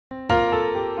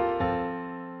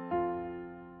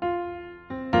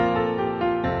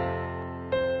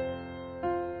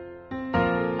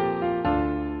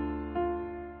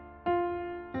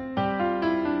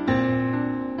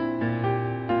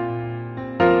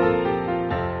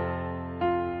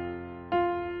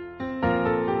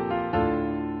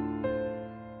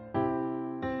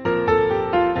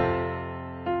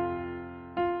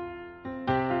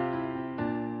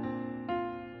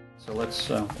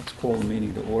let's call the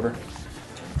meeting to order.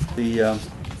 The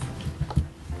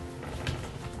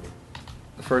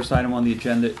first item on the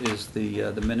agenda is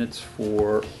the minutes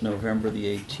for November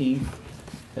the 18th.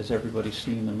 Has everybody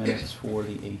seen the minutes for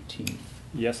the 18th?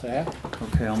 Yes, I have.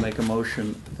 Okay, I'll make a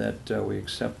motion that we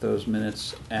accept those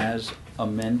minutes as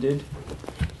amended.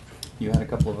 You had a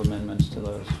couple of amendments to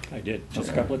those. I did. Just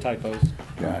Okay. a couple of typos.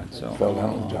 Got it. So, Well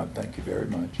done, John. Thank you very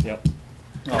much. Yep.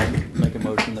 I'll make a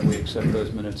motion that we accept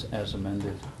those minutes as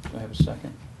amended. Do I have a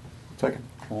second? Second.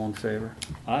 All in favor?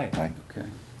 Aye. Aye. Okay.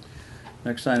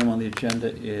 Next item on the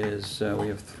agenda is we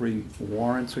have 3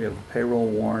 warrants. We have a payroll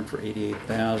warrant for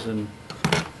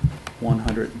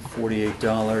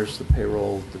 $88,148, the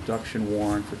payroll deduction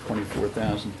warrant for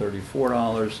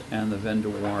 $24,034, and the vendor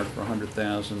warrant for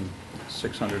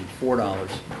 $100,604.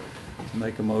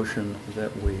 Make a motion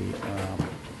that we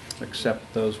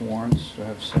accept those warrants. Do I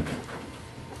have a second?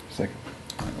 Second.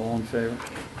 All in favor?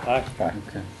 Aye. Aye.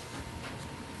 Okay.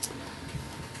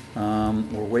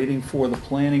 We're waiting for the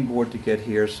planning board to get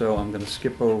here, so I'm going to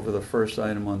skip over the first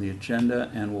item on the agenda,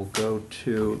 and we'll go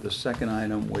to the second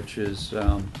item, which is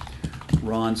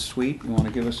Ron Sweet. You want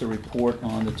to give us a report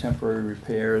on the temporary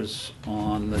repairs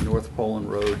on the North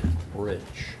Poland Road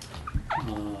Bridge?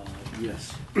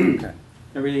 Yes. Okay.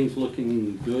 Everything's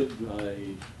looking good.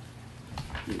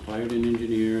 We hired an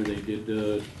engineer. They did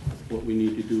what we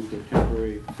need to do for a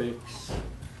temporary fix.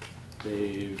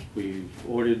 We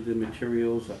ordered the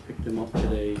materials. I picked them up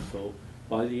today. So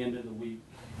by the end of the week,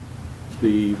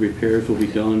 the repairs will be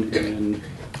done and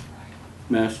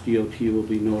Mass DOT will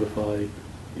be notified.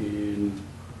 And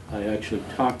I actually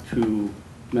talked to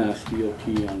Mass DOT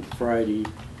on Friday,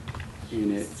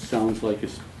 and it sounds like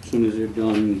as soon as they're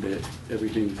done that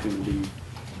everything's going to be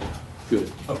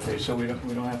good. Okay, so we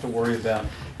don't have to worry about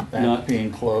that Not being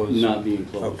closed? Not being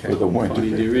closed. Okay. For the winter. I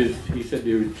mean, he said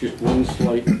there is just one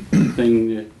slight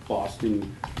thing that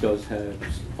Boston does have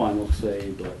final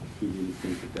say, but he didn't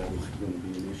think that was going to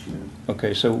be an issue.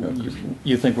 Okay, so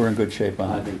you think we're in good shape on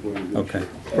I it? think we're in good Okay, shape.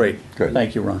 great. Good.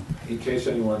 Thank you, Ron. In case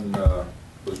anyone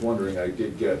was wondering, I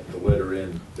did get the letter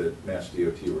in that Mass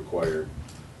DOT required.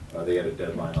 They had a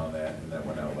deadline on that, and that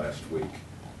went out last week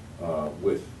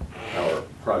with our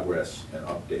progress and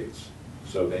updates.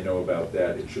 So they know about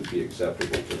that. It should be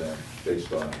acceptable to them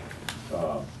based on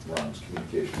Ron's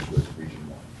communications with Region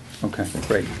 1. Okay,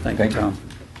 great. Thank you, Thank you. Tom.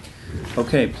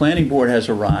 Okay, planning board has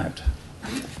arrived.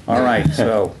 All right,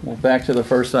 so we're back to the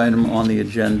first item on the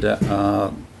agenda,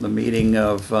 the meeting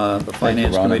of the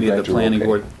Finance Ron. I'm Committee of the glad you're Planning okay.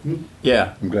 Board.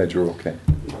 Yeah, I'm glad you're okay.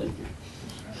 Thank you.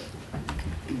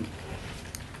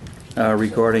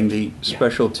 regarding the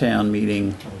special town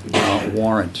meeting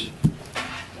warrant.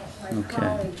 My Okay.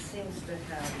 colleague seems to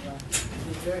have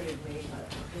deserted me, but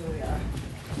here we are.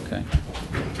 Okay.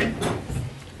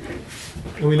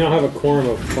 And we now have a quorum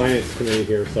of finance committee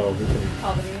here, so we can,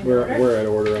 Call the meeting we're order? at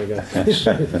order, I guess.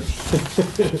 Okay, thank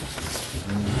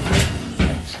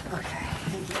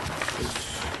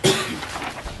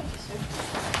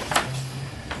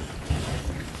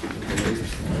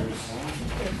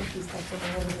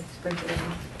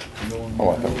Oh,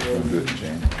 I thought we were good,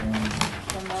 Jane.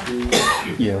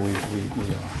 Yeah, we are.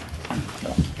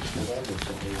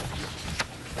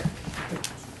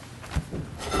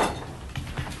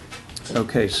 No.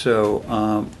 Okay, so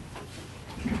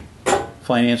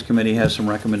Finance Committee has some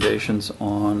recommendations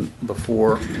on the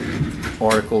 4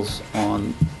 articles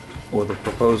on, or the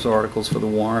proposed articles for the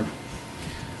warrant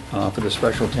for the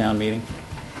special town meeting.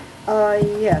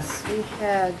 Yes, we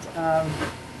had, and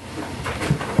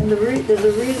there's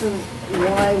a reason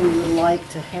why we would like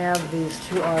to have these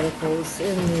 2 articles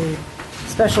in the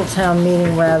special town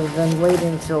meeting rather than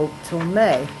waiting till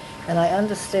May. And I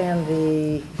understand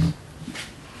the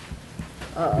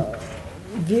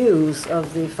views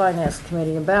of the Finance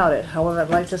Committee about it. However, I'd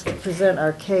like just to present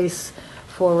our case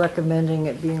for recommending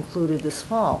it be included this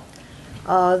fall.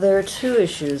 There are 2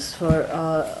 issues for...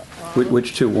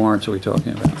 Which 2 warrants are we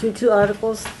talking about? Two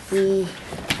articles, are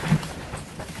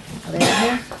they in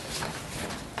here?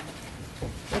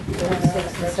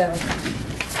 6 and 7.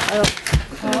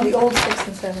 The old 6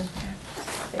 and 7.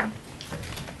 Okay.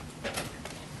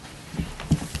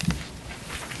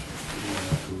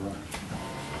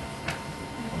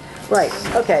 Right,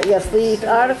 okay, yes, the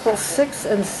Articles 6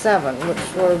 and 7,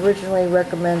 which were originally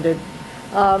recommended,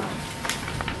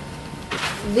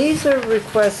 these are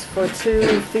requests for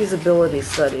 2 feasibility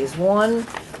studies. One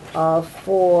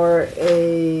for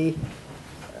a,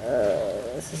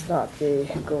 this is not the,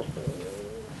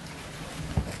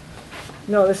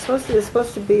 no, it's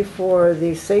supposed to be for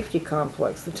the safety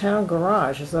complex. The town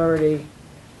garage has already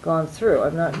gone through.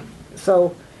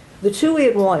 So the 2 we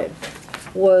had wanted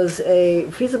was a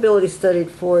feasibility study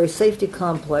for a safety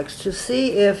complex to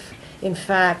see if, in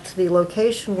fact, the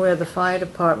location where the fire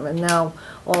department now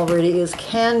already is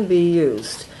can be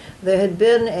used. There had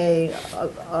been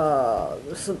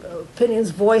some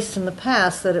opinions voiced in the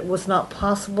past that it was not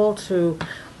possible to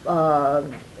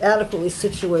adequately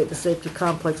situate the safety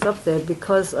complex up there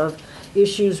because of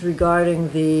issues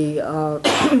regarding the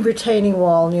retaining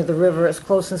wall near the river, its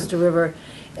closeness to river,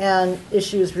 and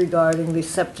issues regarding the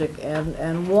septic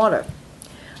and water.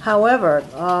 However,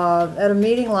 at a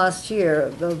meeting last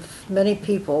year of many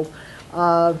people,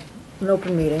 an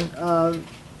open meeting,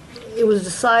 it was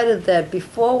decided that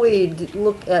before we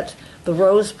look at the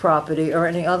Rose property or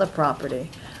any other property,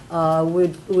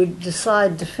 we'd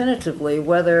decide definitively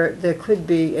whether there could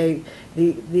be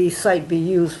the site be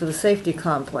used for the safety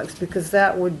complex, because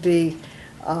that would be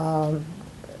an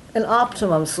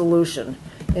optimum solution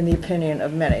in the opinion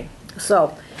of many.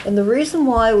 So, and the reason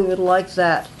why we would like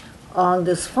that on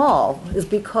this fall is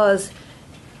because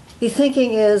the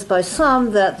thinking is by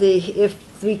some that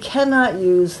if we cannot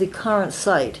use the current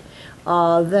site,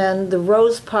 then the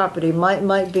Rose property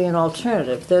might be an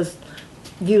alternative. There's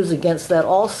views against that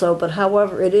also, but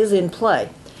however, it is in play.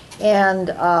 And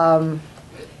the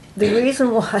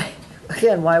reason why,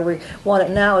 again, why we want it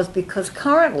now is because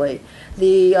currently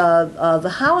the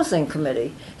Housing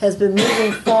Committee has been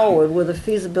moving forward with a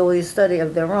feasibility study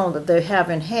of their own that they have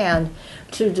in hand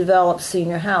to develop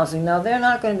senior housing. Now, they're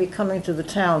not going to be coming to the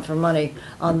town for money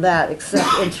on that,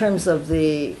 except in terms of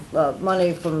the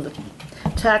money from the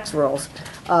tax rolls,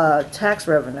 tax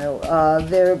revenue.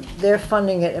 They're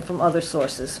funding it from other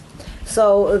sources.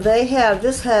 So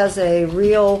this has a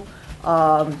real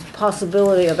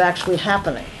possibility of actually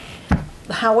happening.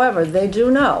 However, they do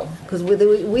know, because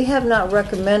we have not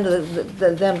recommended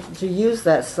them to use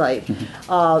that site,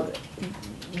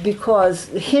 because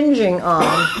hinging on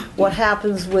what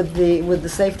happens with the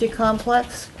safety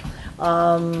complex,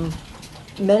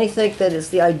 many think that it's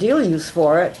the ideal use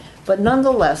for it. But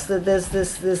nonetheless, that there's the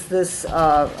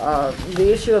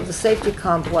issue of the safety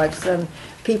complex and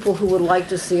people who would like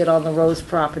to see it on the Rose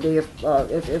property if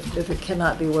it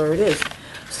cannot be where it is.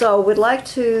 So we'd like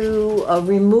to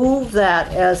remove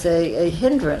that as a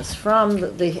hindrance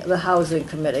from the Housing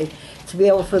Committee to be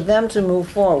able for them to move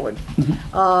forward.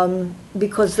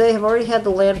 Because they have already had the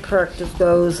land perk that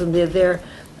goes, and they're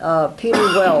Peter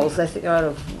Wells, I think, out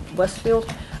of Westfield.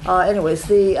 Anyways,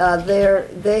 they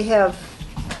have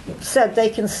said they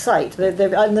can site.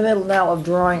 They're in the middle now of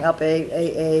drawing up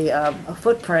a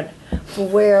footprint for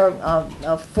where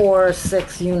 4 or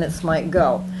 6 units might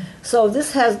go. So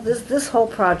this whole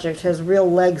project has real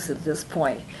legs at this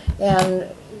point, and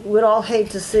we'd all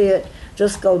hate to see it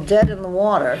just go dead in the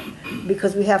water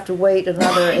because we have to wait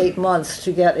another 8 months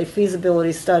to get a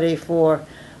feasibility study for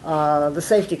the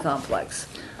safety complex.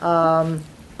 All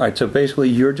right, so basically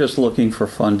you're just looking for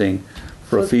funding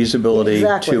for a feasibility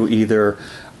exactly. to either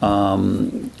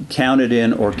count it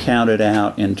in or count it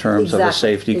out in terms of a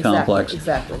safety complex.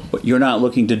 Exactly. But you're not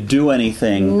looking to do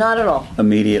anything not at all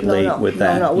immediately with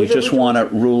that. No. You just want to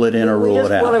rule it in or rule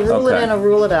it out. We just want to rule it in or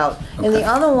rule it out. Okay. And the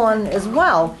other one as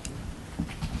well,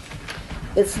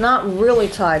 it's not really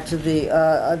tied to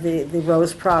the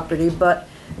Rose property, but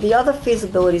the other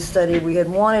feasibility study we had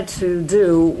wanted to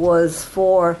do was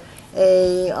for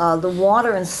the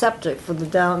water and septic for the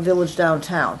village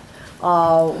downtown.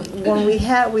 When we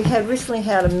had recently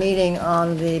had a meeting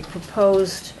on the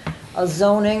proposed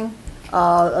zoning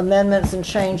amendments and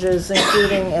changes,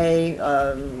 including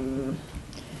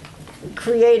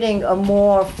creating a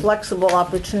more flexible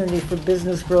opportunity for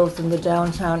business growth in the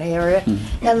downtown area.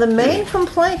 Mm-hmm. And the main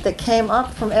complaint that came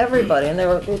up from everybody, and there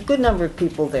were a good number of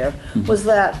people there, mm-hmm. was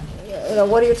that,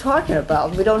 what are you talking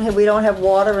about? We don't have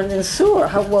water and sewer.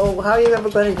 How are you ever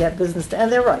going to get business?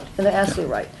 And they're right, and they're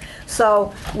absolutely right.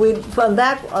 So for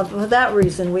that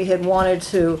reason, we had wanted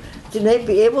to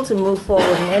be able to move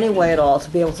forward in any way at all to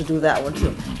be able to do that one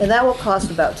too, and that will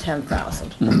cost about $10,000.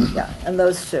 Mm-hmm. Yeah, and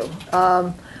those two.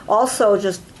 Also,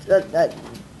 just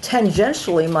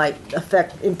tangentially might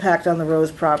impact on the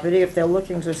Rose property if they're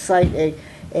looking to site a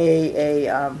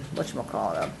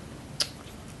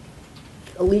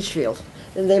leach field,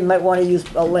 and they might want to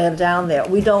use land down there.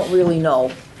 We don't really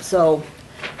know, so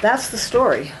that's the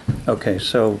story. Okay,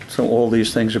 so all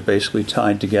these things are basically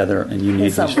tied together, and you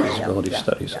need these feasibility yeah,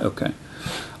 studies. Yeah. Okay.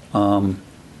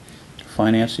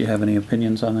 Finance, do you have any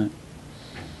opinions on that?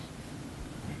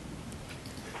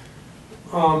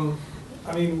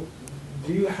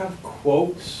 Do you have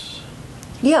quotes?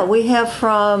 Yeah, we have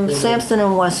from Sampson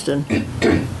and Weston.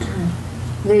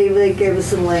 They gave us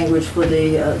some language for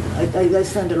the. I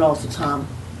sent it all to Tom.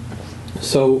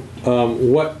 So,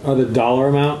 what are the dollar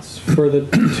amounts for the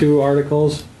two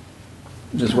articles?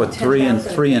 This is what, 3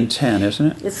 and 10, isn't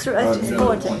it? It's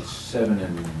No, 14. 7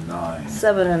 and 9.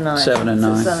 7 and 9. 7 and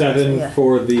 9. Seven yeah.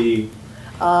 for the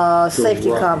Safety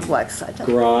Garage. complex, I think.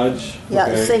 garage? Yeah,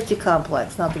 the Okay. safety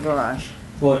complex, not the garage.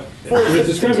 Well, it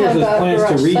describes it as plans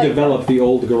to redevelop the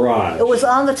old garage. It was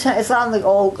on it's on the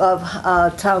old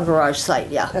town garage site,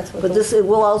 yeah. That's what But this, it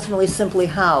will ultimately simply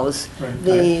house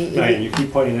the. Diane, you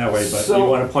keep pointing that way, but you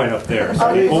want to point up there.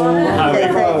 Oh, The old okay, highway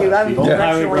thank garage. you. I'm The old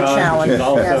highway directionally garage, challenged, which is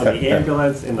also yes. the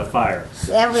ambulance and the fire.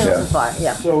 Ambulance and fire,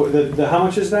 yeah. So the how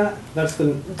much is that? That's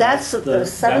the That's the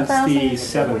 7,000? That's the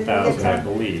 7,000, I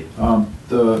believe.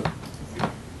 Sorry,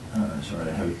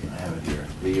 I have it here.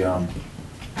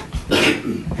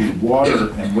 The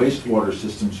water and wastewater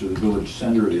systems for the village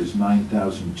center is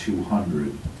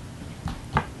 9,200.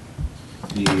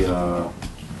 The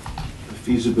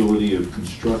feasibility of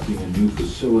constructing a new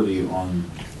facility on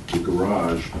the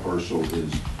garage parcel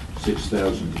is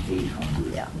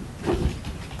 6,800. Yeah.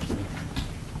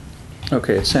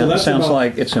 Okay, it So that's sounds about-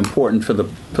 like it's important for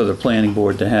the planning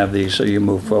board to have these, so you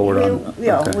move forward on.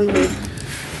 Yeah, okay. we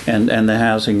And the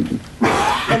housing,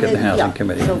 get the housing yeah,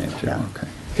 committee so, in there too, yeah. okay.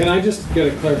 Can I just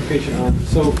get a clarification on,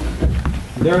 so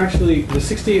they're actually, the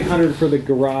 6,800 for the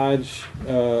garage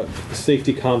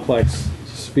safety complex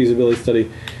feasibility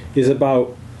study is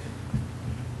about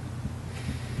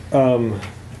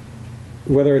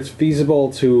whether it's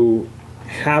feasible to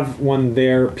have one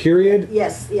there, period?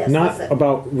 Yes, yes. Not that's it.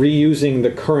 about reusing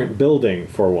the current building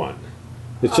for one.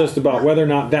 It's just about whether or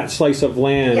not that slice of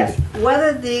land. Yes,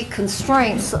 whether the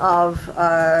constraints of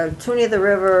too near the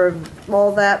river,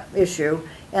 all that issue,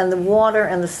 and the water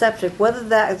and the septic, whether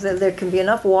that there can be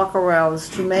enough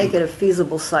walkarounds to make it a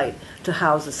feasible site to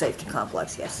house a safety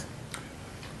complex, yes.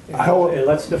 And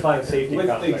let's define safety With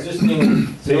the complex.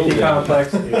 existing Safety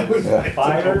complex is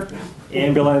fire,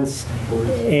 ambulance,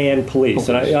 and police.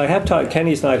 And I have talked,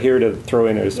 Kenny's not here to throw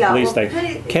in his Yeah, police well,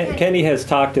 thing. Kenny has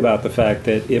talked about the fact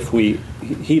that if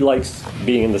he likes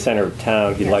being in the center of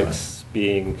town, he likes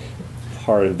being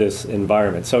part of this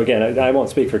environment. So again, I won't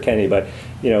speak for Kenny, but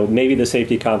maybe the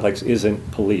safety complex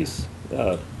isn't police.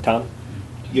 Tom?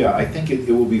 Yeah, I think it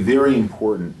will be very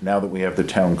important now that we have the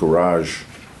town garage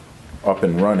up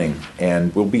and running,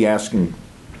 and we'll be asking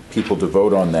people to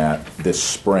vote on that this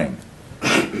spring.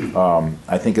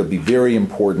 I think it'll be very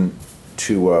important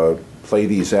to play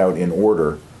these out in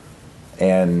order,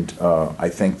 and I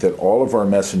think that all of our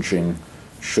messaging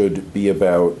should be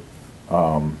about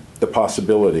the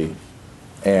possibility,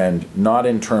 and not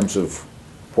in terms of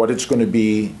what it's going to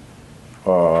be,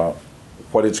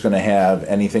 what it's going to have,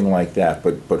 anything like that,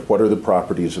 but what are the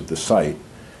properties of the site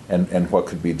and what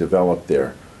could be developed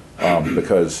there.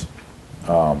 Because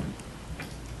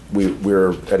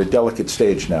we're at a delicate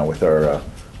stage now with our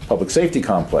public safety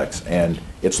complex, and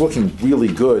it's looking really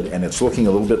good, and it's looking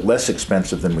a little bit less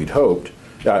expensive than we'd hoped.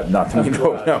 Not than we'd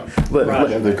hoped, no.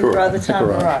 Rather town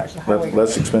garage. the highway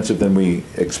Less expensive than we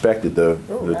expected, the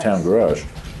town garage.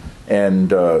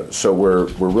 And so we're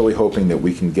really hoping that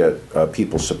we can get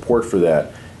people's support for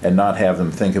that and not have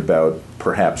them think about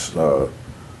perhaps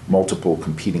multiple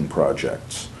competing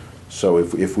projects. So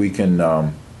if we can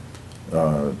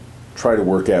try to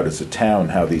work out as a town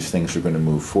how these things are going to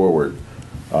move forward,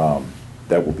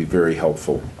 that will be very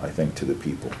helpful, I think, to the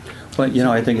people. But,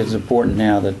 I think it's important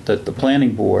now that the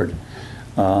planning board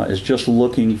is just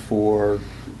looking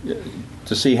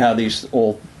to see how these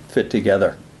all fit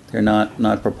together. They're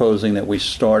not proposing that we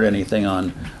start anything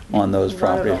on those Not at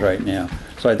properties all. right now.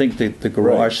 So I think the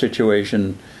garage Right.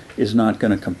 situation is not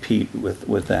going to compete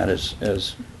with that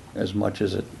as much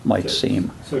as it might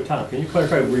seem. So Tom, can you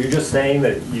clarify, were you just saying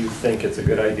that you think it's a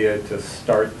good idea to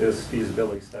start this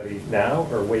feasibility study now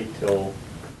or wait till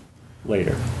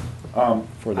later? I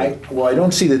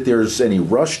don't see that there's any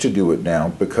rush to do it now,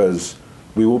 because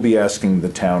we will be asking the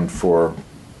town for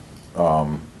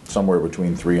somewhere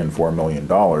between $3 and $4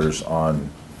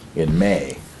 million in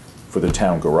May for the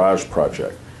town garage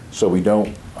project. So we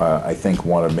don't, I think,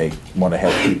 want to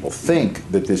have people think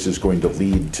that this is going to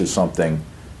lead to something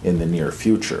in the near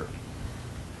future.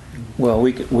 Well,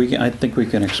 I think we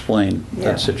can explain Yeah.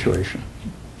 that situation,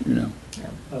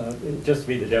 Just to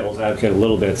be the devil's advocate a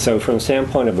little bit, so from the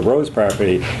standpoint of the Rose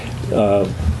property,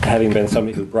 having been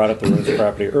somebody who brought up the Rose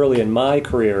property early in my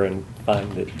career and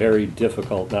find it very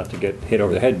difficult not to get hit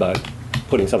over the head by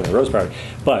putting something in the Rose property,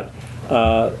 but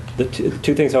the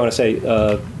two things I want to say,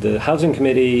 the housing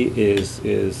committee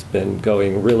is been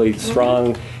going really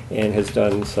strong and has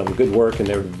done some good work, and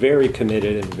they're very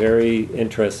committed and very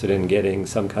interested in getting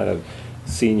some kind of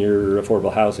senior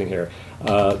affordable housing here.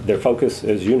 Their focus,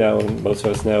 as you know, and most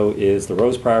of us know, is the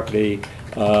Rose property.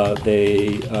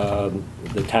 The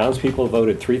townspeople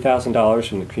voted $3,000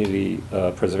 from the Community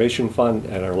Preservation Fund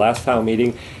at our last town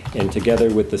meeting, and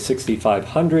together with the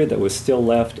 $6,500 that was still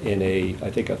left in I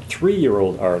think a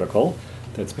 3-year-old article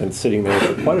that's been sitting there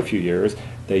for quite a few years,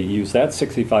 they used that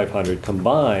 $6,500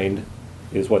 combined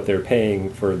is what they're paying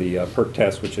for the perk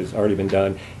test, which has already been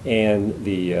done, and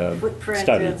the Footprint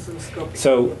study. and some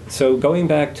scoping. So going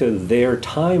back to their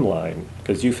timeline,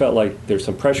 because you felt like there's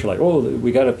some pressure, like, oh,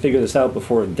 we got to figure this out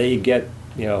before they get,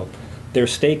 their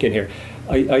stake in here.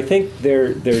 I think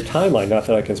their timeline, not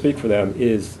that I can speak for them,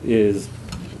 is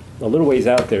a little ways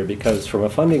out there, because from a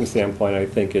funding standpoint, I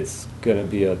think it's going to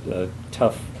be a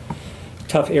tough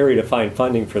area to find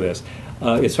funding for this.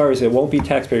 As far as it won't be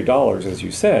taxpayer dollars, as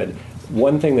you said,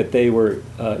 one thing that they were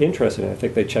interested in, I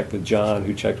think they checked with John,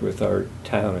 who checked with our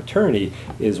town attorney,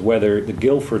 is whether the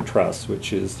Guilford Trust,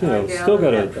 which is still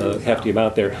got a hefty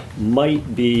amount there,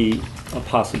 might be a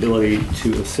possibility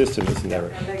to assist in this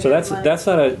endeavor. So that's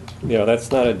not a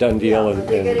done deal. Yeah,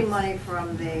 they're getting money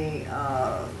from the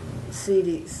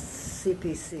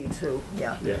CPC too.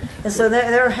 Yeah. And so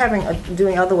they're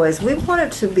doing other ways. We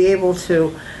wanted to be able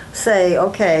to say,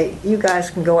 okay, you guys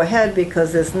can go ahead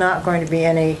because there's not going to be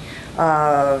any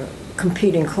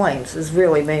competing claims is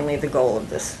really mainly the goal of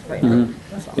this right now.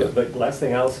 That's all. Yeah, but last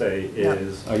thing I'll say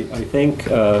is I think,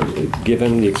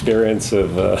 given the experience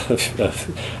of a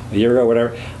year ago,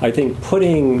 whatever, I think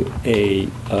putting a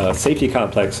safety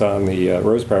complex on the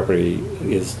Rose property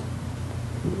is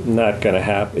not going to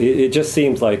happen. It just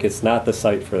seems like it's not the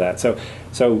site for that. So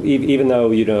even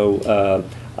though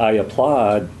I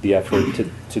applaud the effort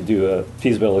to do a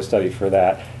feasibility study for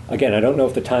that. Again, I don't know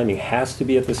if the timing has to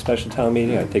be at this special town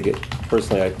meeting. I think it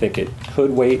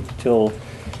could wait till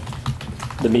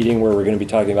the meeting where we're going to be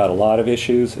talking about a lot of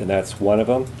issues, and that's one of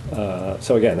them.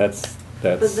 So again, that's.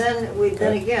 But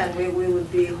then again, we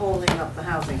would be holding up the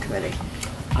housing committee.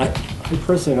 I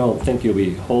personally don't think you'll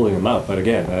be holding them up, but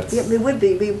again, that's. Yeah, it would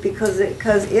be because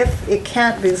if it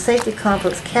can't be, the safety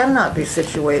complex cannot be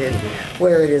situated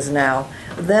where it is now,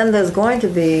 then there's going to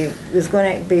be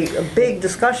a big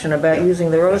discussion about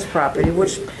using the Rose property,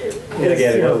 which. And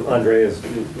again, Andre is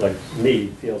like me,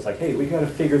 feels like, hey, we got to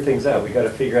figure things out. We got to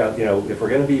figure out, if we're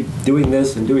going to be doing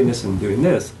this and doing this and doing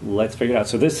this, let's figure it out.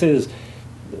 So this is.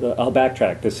 I'll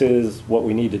backtrack. This is what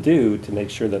we need to do to make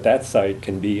sure that site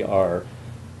can be our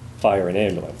fire and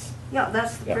ambulance. Yeah,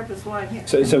 that's the purpose why I'm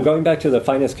here. So going back to the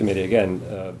finance committee again,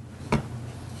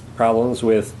 problems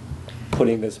with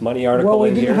putting this money article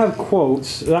in here. Well, we didn't have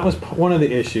quotes. That was one of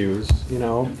the issues,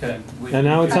 Okay. And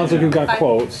now it sounds like we've got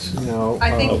quotes.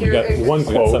 I think we got one we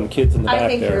got quote. some kids in the back I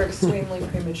think there. you're extremely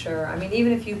premature. I mean,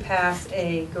 even if you pass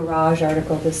a garage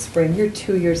article this spring, you're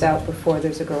 2 years out before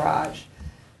there's a garage.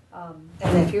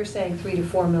 And if you're saying $3 to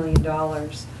 $4 million,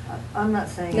 I'm not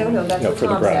saying. no, that's No, what for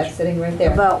the Tom said, garage. sitting right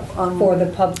there. About, for the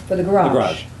garage. The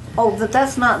garage. Oh, but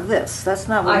that's not this. That's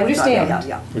not what I we're talking understand. about.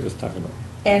 Yeah. We're just talking about.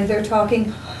 And they're talking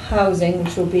housing,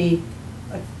 which will be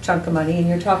a chunk of money, and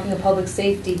you're talking a public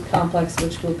safety complex,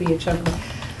 which will be a chunk of money.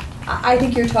 I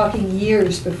think you're talking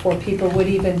years before people would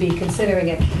even be considering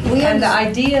it. And the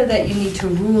idea that you need to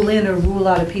rule in or rule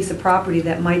out a piece of property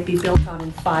that might be built on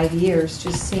in 5 years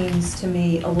just seems to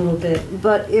me a little bit.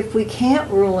 But if we can't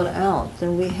rule it out,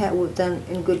 then then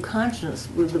in good conscience,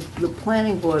 the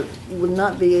planning board would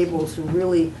not be able to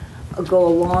really go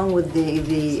along with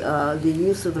the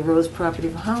use of the Rose property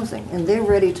for housing, and they're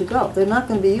ready to go. They're not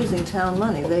going to be using town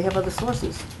money. They have other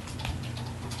sources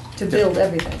To build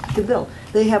everything. to build.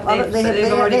 They have other.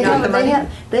 They've already got the money?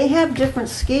 They have different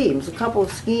schemes. A couple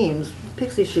of schemes.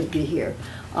 Pixie should be here.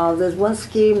 There's one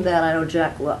scheme that I know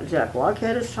Jack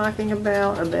Lockhead is talking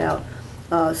about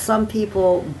some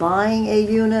people buying a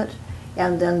unit,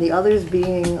 and then the others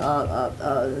being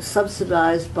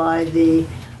subsidized by the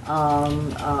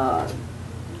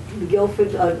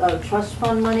Guilford Trust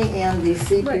Fund money and the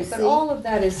CPC. Right, but all of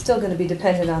that is still going to be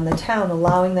dependent on the town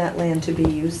allowing that land to be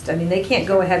used. I mean, they can't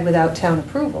go ahead without town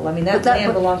approval. I mean, that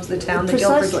land belongs to the town. The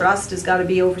Guilford Precisely. Trust has got to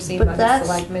be overseen by the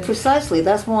selectmen. Precisely,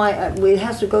 that's why it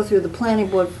has to go through the planning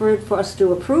board for us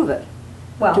to approve it, to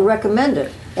Well, recommend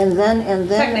it, and then.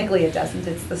 technically it doesn't.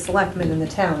 It's the selectmen in the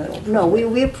town that'll approve No, it.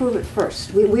 we approve it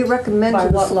first. We recommend By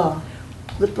to the. what law?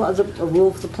 The rule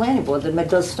of the planning board that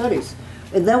does studies.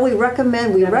 And then we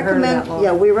recommend, Never heard of that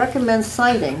law. we recommend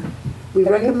citing. We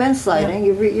Very good. recommend citing.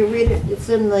 You read it, it's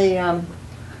in the,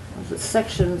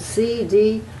 section C,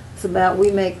 D. It's about, we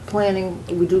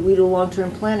do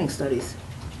long-term planning studies.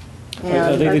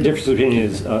 I think the difference of opinion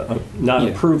is not Yeah.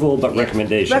 approval, but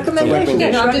recommendation. It's a Recommendation.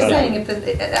 Yeah, no, I'm just not- saying, if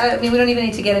the, I mean, we don't even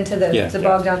need to get into Yeah. the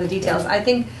bog down the details. I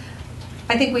think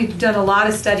we've done a lot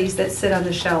of studies that sit on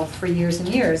the shelf for years and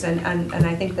years, and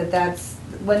I think that's,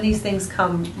 when these things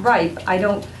come ripe, I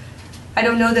don't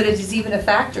know that it is even a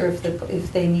factor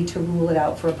if they need to rule it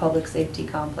out for a public safety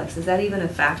complex. Is that even a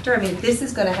factor? I mean, if this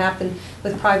is gonna happen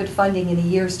with private funding in a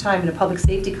year's time, and a public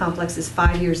safety complex is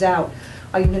 5 years out,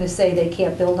 are you gonna say they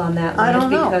can't build on that I don't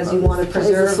land know. because you wanna Is the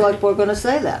preserve? select board gonna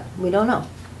say that? We don't know.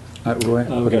 Roy?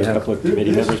 We got a couple of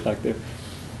committee members back there.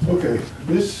 Okay,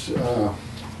 this is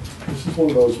one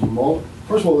of those,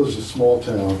 first of all, this is a small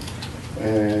town,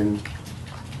 and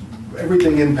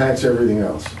everything impacts everything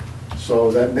else.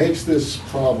 So that makes this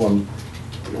problem,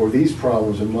 or these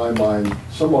problems, in my mind,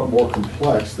 somewhat more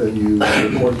complex than you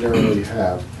would ordinarily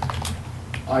have.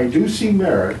 I do see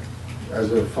merit,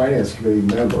 as a finance committee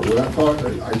member,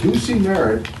 I do see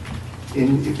merit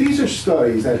in, if these are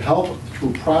studies that help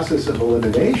through process of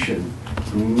elimination,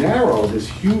 narrow this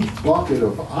huge bucket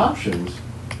of options,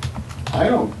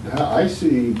 I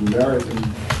see merit in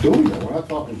doing that. We're not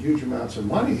talking huge amounts of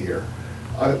money here.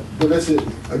 But that's it,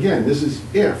 again, this is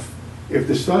if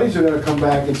the studies are gonna come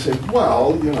back and say,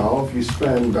 well, you know, if you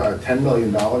spend $10 million,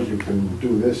 you can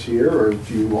do this here, or if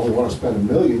you only wanna spend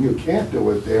 $1 million, you can't do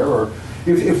it there, or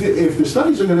if the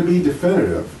studies are gonna be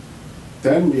definitive,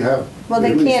 then you have. Well,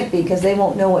 they at least- can't be, because they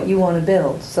won't know what you want to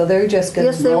build, so they're just gonna.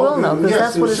 Yes, they will know, because Yes,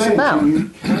 that's what they're it's saying, about.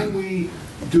 Can we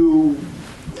do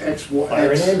X,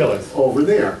 Fire an X ambulance. over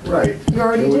there, right? You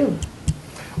already do.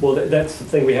 Well, that's the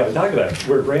thing we haven't talked about.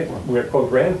 We're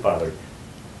quote grandfathered.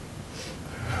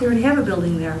 You already have a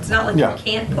building there, it's not like Yeah. you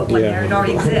can't put one there, it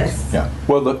already exists. Yeah,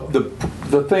 well,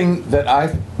 the thing that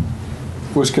I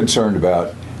was concerned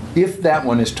about, if that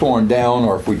one is torn down,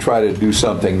 or if we try to do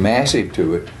something massive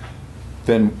to it,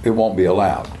 then it won't be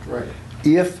allowed. Right.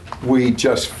 If we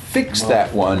just fix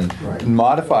that one, Right.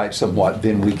 modify it somewhat,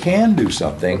 then we can do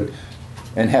something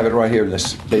and have it right here in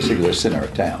this, basically the center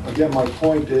of town. Again, my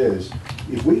point is,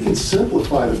 if we can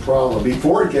simplify the problem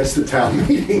before it gets to town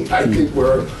meeting, I think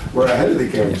we're ahead of the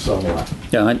game somewhat.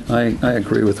 Yeah, I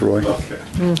agree with Roy. Okay.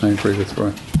 I agree with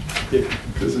Roy.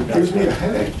 Because it gives me a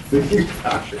headache thinking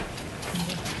about it.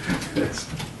 It's-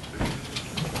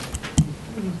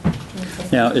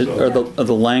 Now, are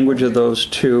the language of those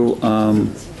two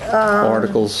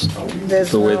articles,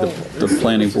 There's the way no- the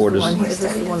planning board is? Is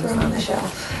this the one that's on the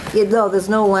shelf? Yeah, no, there's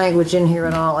no language in here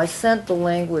at all. I sent the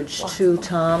language to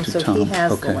Tom, To so he Tom,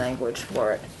 has the okay. language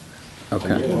for it. He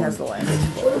Okay. has the language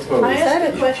for it. Can I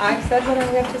ask a question? I said what I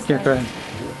have to say. Yeah, go ahead.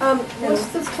 What's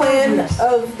the plan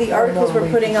of the articles we're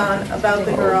putting on about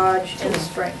the garage in the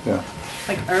spring? Yeah.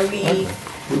 Like, are we,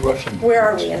 We're rushing. where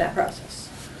are we in that process?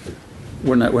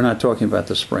 We're not talking about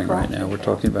the spring right now. We're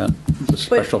talking about the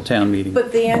special town meeting.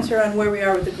 But the answer on where we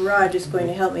are with the garage is going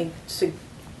to help me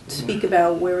speak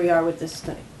about where we are with this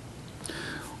study.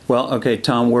 Well, okay,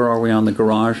 Tom, where are we on the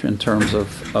garage in terms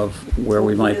of where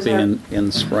we What might is be our-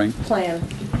 in spring? Plan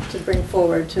to bring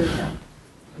forward to the town.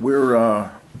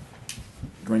 We're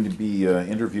going to be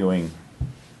interviewing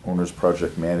owners,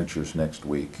 project managers next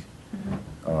week.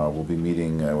 We'll be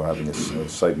meeting, we're having a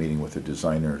site meeting with the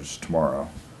designers tomorrow.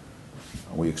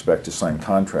 We expect to sign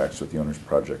contracts with the owner's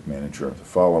project manager the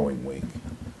following week,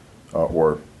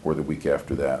 or the week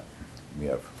after that. We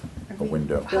have a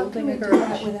window. Building a How can we do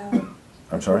garage. that without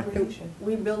I'm sorry?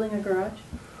 We building a garage?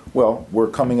 Well, we're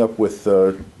coming up with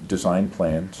design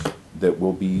plans that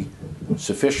will be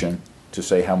sufficient to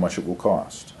say how much it will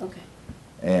cost. Okay.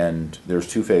 And there's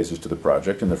 2 phases to the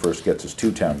project, and the first gets us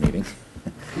to town meeting,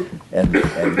 and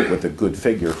with a good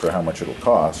figure for how much it'll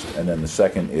cost, and then the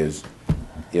second is,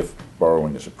 if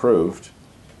borrowing is approved,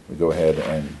 we go ahead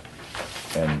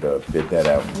and bid that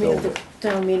out and I mean, build the it.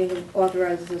 town meeting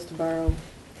authorizes us to borrow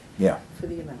Yeah, for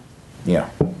the amount. yeah.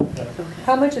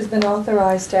 How much has been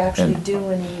authorized to actually And- do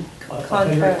any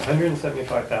contract?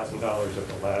 $175,000 at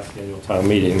the last annual town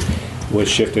meeting was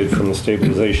shifted from the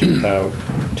stabilization account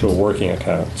to a working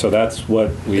account. So that's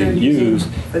what we They're using use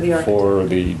for the for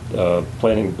the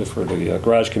planning, for the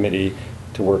garage committee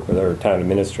to work with our town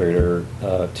administrator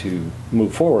to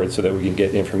move forward so that we can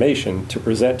get information to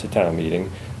present to town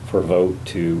meeting for a vote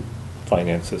to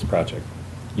finance this project,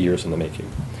 years in the making.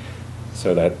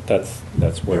 So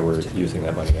that's where we're using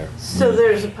that money there. So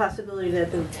there's a possibility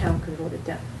that the town could vote it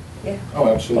down. Yeah. Oh,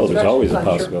 Oh, absolutely. there's always a Structure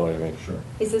fund, sure. possibility, I mean. Sure.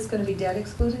 Is this gonna be debt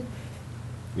excluded?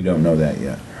 We don't know that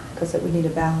yet. Because we need a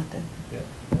ballot then.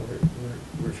 Yeah,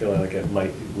 we're feeling like it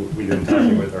might, we've been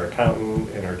talking with our accountant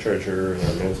and our treasurer and our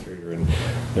administrator, and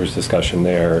there's discussion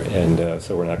there, and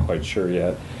so we're not quite sure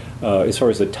yet. As far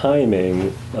as the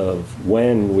timing of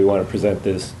when we want to present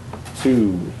this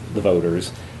to the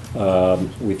voters.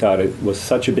 We thought it was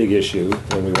such a big issue,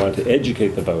 and we wanted to educate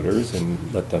the voters and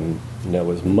let them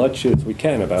know as much as we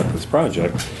can about this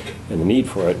project and the need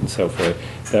for it and so forth,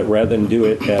 that rather than do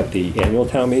it at the annual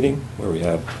town meeting, where we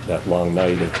have that long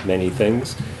night of many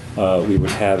things, we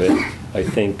would have it, I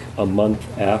think, a month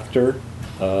after,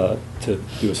 to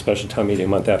do a special town meeting a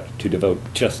month after to devote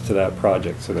just to that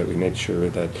project, so that we make sure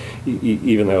that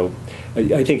even though,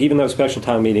 I think even though special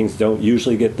town meetings don't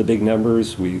usually get the big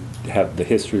numbers, we have the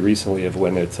history recently of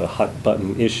when it's a hot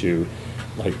button issue,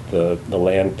 like the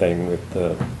land thing with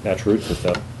the natural roots and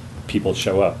stuff, people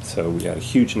show up. So we had a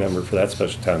huge number for that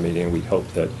special town meeting, and we hope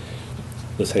that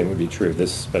the same would be true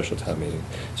this special town meeting.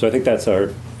 So I think that's our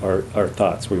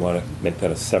thoughts. We want to make that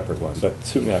a separate one, but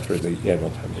soon after the annual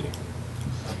town meeting.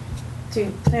 Do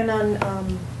you plan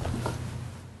on,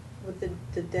 with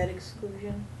the debt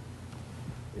exclusion,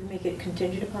 make it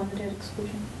contingent upon the debt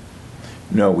exclusion?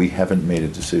 No, we haven't made a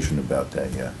decision about that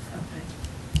yet.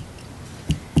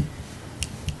 Okay.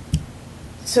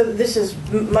 So this is,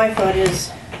 my thought is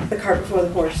the cart before the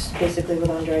horse, basically what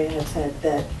Andrea had said,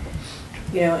 that,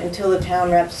 you know, until the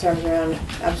town wraps its arms around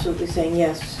absolutely saying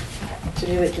yes to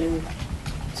do it and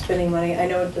spending money. I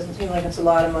know it doesn't seem like it's a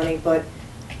lot of money, but,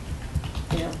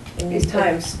 you know, in these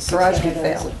times. Garage could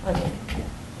fail. I mean,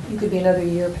 you could be another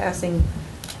year passing.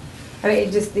 I mean,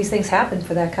 it just, these things happen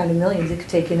for that kind of millions. It could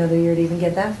take you another year to even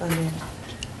get that funded.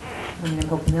 I mean, I'm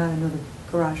hoping not. I know the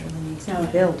garage really needs to be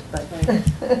built, but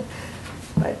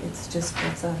but it's just,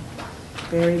 it's a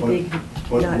very big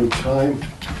But nut.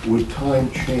 would time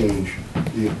change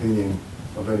the opinion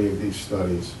of any of these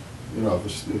studies? You know,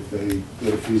 if they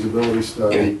did a feasibility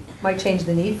study, Might change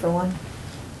the need for one.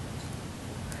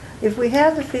 If we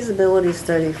had the feasibility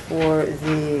study for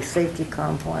the safety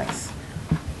complex,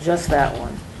 just that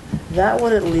one, that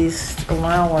would at least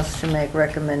allow us to make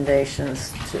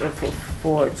recommendations to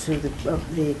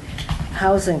the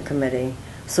housing committee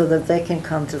so that they can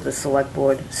come to the select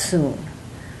board soon.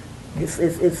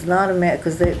 It's not a matter,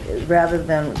 because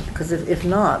if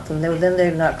not, then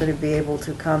they're not going to be able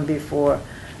to come before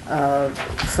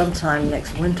sometime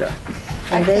next winter.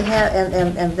 And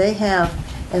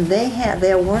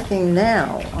they're working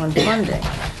now on funding.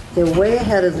 They're way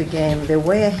ahead of the game. They're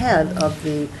way ahead of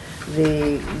the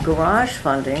garage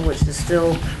funding, which is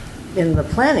still in the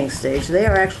planning stage. They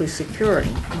are actually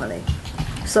securing money.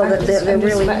 So that they're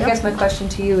really. I guess my question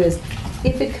to you is,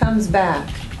 if it comes back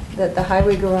that the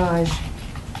highway garage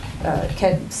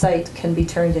site can be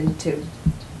turned into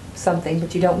something,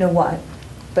 but you don't know what,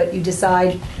 but you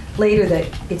decide later that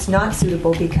it's not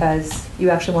suitable because you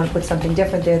actually want to put something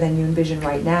different there than you envision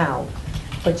right now,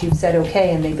 but you've said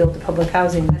okay and they built the public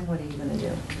housing, then what are you going to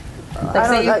do? Like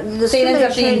say it ends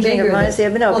up being bigger.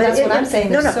 Well, that's what I'm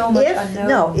saying. There's so much unknown.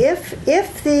 No, if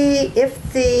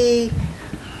the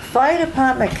fire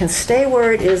department can stay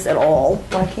where it is at all.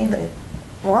 Why can't it?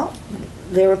 Well,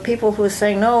 there were people who were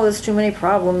saying, no, there's too many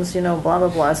problems, you know, blah, blah,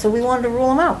 blah. So we wanted to rule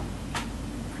them out.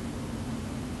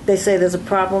 They say there's a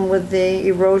problem with the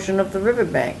erosion of the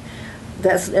riverbank.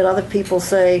 And other people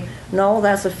say, no,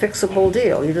 that's a fixable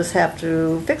deal. You just have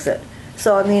to fix it.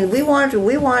 So, I mean, we've been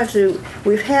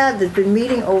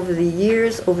meeting over the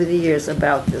years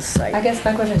about this site. I guess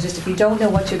my question is just, if you don't know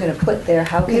what you're going to put there,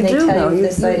 how can You they do tell know. you if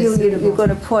this site is suitable? You're going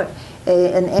to put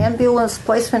an ambulance,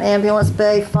 placement ambulance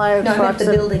bay, fire No, I meant trucks.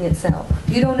 the building itself.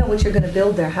 You don't know what you're going to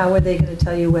build there. How are they going to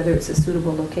tell you whether it's a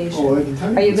suitable location? oh, I can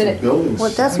tell you Are you it's a gonna- building Well,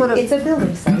 that's what It's a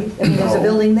building site. I mean, there's a No.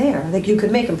 building there. Like, you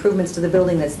could make improvements to the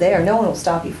building that's there. No one will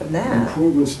stop you from that.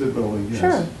 improvements to the building, yes.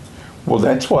 Sure. Well,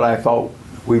 that's what I thought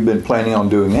we've been planning on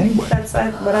doing anyway. That's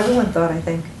what everyone thought, I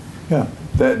think. Yeah,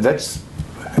 that's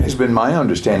has been my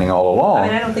understanding all along. I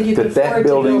mean, I don't think you can that afford to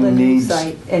build a building new needs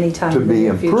site anytime to in the be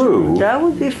near future. improved. That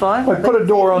would be fine. Like put a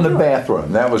door on the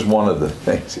bathroom. That was one of the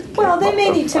things. that Well, came they may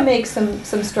up. need to make some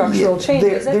structural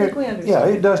changes. I think we understand. Yeah,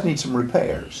 it does need some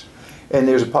repairs. And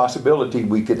there's a possibility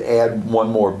we could add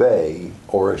one more bay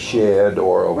or a shed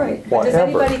or a Right. But does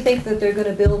whatever. anybody think that they're going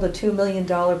to build a $2 million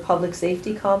public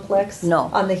safety complex? No.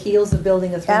 On the heels of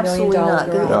building a $3 million Absolutely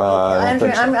not. garage? I don't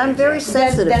think so. I'm very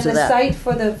sensitive then to the that. site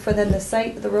for the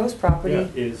site, the Rose property,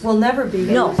 Yeah, is- will never be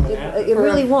used. No, it for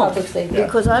really won't, public safety.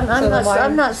 because I'm So then why-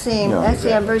 not seeing, No,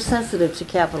 actually, I'm very sensitive to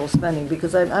capital spending,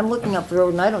 because I'm looking up the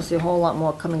road and I don't see a whole lot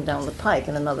more coming down the pike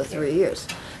in another 3 years.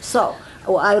 So,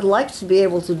 what I would like to be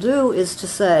able to do is to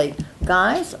say,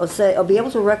 guys, or be able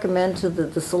to recommend to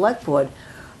the select board,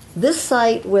 this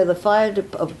site where the fire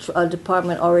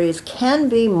department already is can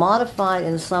be modified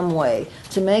in some way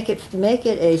to make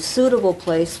it a suitable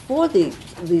place for the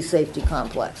safety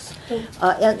complex.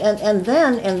 And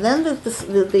then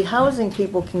the housing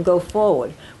people can go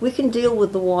forward. We can deal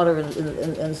with the water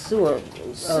and sewer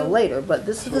later, but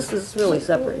this is really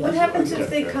separate. What happens if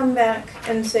they come back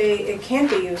and say it can't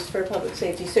be used for public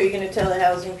safety? So you're gonna tell the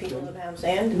housing people of Hams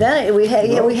End? Then we have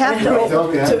to.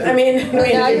 So, I mean,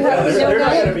 Now you have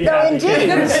to, No, indeed.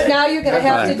 now you're gonna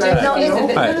have to do, Right. now you're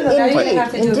gonna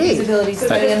have to do a Indeed. feasibility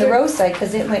study on the road site,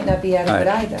 because it might not be adequate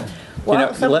Right. either. You know,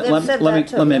 Well, some- they've said that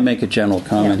too, let me yeah. make a general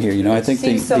comment Yeah. here. You know, I think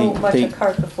Seems so much a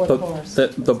cart before the horse.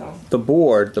 the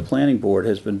board, the planning board,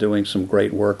 has been doing some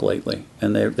great work lately,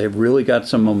 and they've really got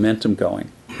some momentum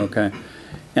going. Okay,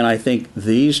 and I think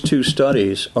these two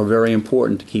studies are very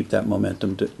important to keep that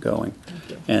momentum going,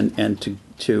 and to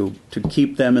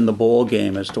keep them in the ball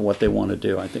game as to what they want to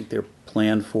do. I think their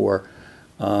plan for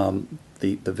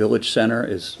the village center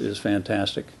is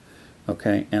fantastic.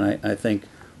 Okay, and I think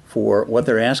for what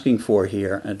they're asking for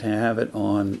here and to have it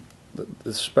on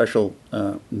the special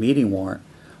meeting warrant,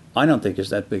 I don't think is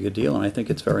that big a deal, and I think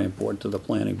it's very important to the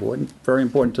planning board and very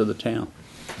important to the town.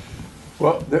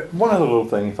 Well, one other little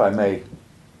thing, if I may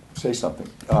say something.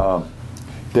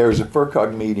 There's a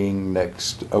FERCog meeting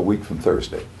a week from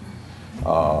Thursday.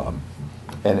 And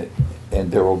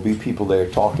there will be people there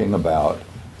talking about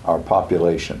our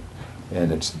population.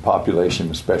 And it's the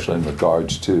population, especially in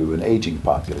regards to an aging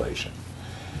population.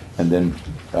 And then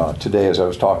today, as I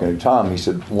was talking to Tom, he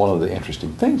said one of the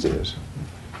interesting things is,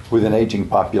 with an aging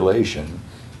population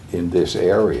in this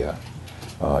area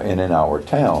and in our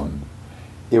town,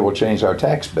 it will change our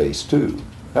tax base too.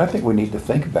 I think we need to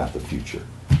think about the future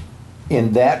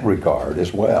in that regard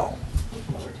as well.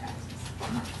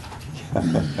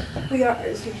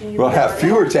 We'll have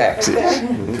fewer taxes.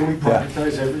 Can we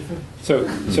privatize everything? So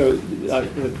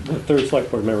the third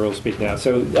select board member will speak now.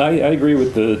 So I agree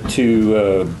with the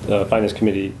two finance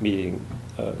committee meeting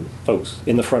folks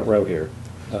in the front row here.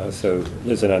 So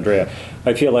Liz and Andrea,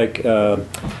 I feel like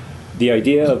the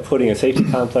idea of putting a safety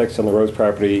complex on the Rose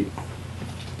property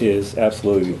is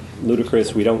absolutely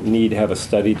ludicrous. We don't need to have a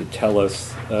study to tell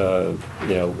us,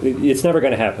 it's never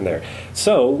going to happen there.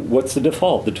 So what's the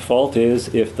default? The default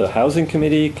is if the housing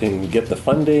committee can get the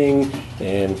funding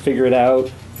and figure it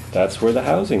out, that's where the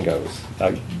housing goes.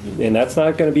 And that's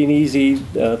not going to be an easy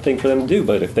thing for them to do,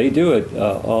 but if they do it,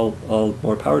 all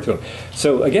more power to them.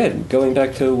 So again, going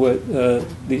back to what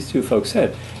these two folks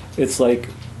said, it's like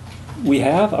we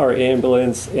have our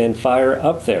ambulance and fire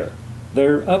up there.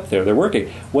 They're up there, they're working.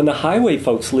 When the highway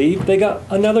folks leave, they got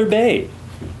another bay.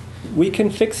 We can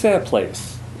fix that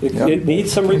place. It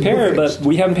needs some repair, but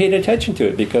we haven't paid attention to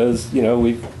it because,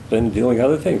 we've been doing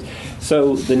other things.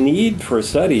 So the need for a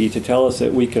study to tell us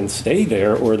that we can stay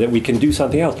there or that we can do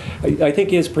something else, I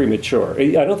think is premature.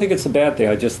 I don't think it's a bad thing,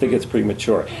 I just think it's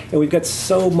premature. And we've got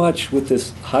so much with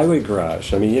this highway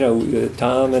garage. I mean,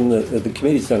 Tom and the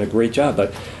committee's done a great job,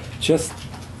 but just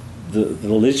the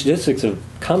logistics of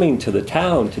coming to the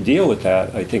town to deal with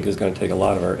that, I think, is going to take a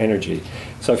lot of our energy.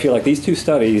 So I feel like these two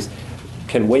studies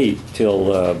can wait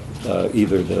till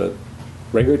either the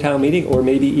regular town meeting or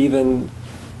maybe even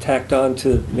tacked on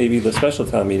to maybe the special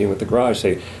town meeting with the garage.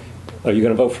 Say, are you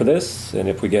going to vote for this? And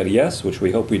if we get a yes, which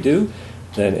we hope we do,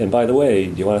 then, and by the way,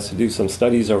 do you want us to do some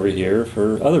studies over here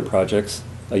for other projects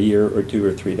a year or 2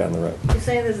 or 3 down the road? You're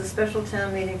saying there's a special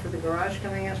town meeting for the garage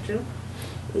coming up too?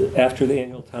 After the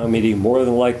annual town meeting, more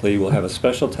than likely, we'll have a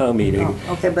special town meeting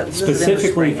Oh, okay, but this is in the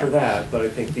specifically spring, for yeah. that. But I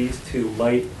think these two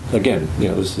might, again,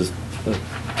 this is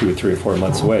 2 or 3 or 4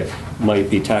 months away, might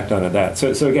be tacked onto that.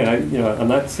 So again, I'm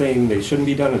not saying they shouldn't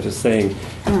be done. I'm just saying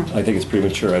I think it's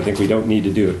premature. I think we don't need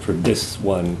to do it for this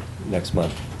one next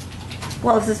month.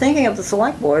 Well, if the thinking of the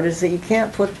select board is that you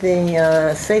can't put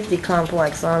the safety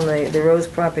complex on the Rose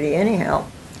property anyhow,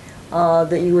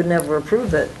 that you would never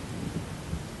approve it,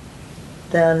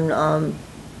 then, I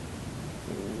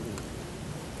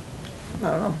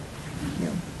don't know.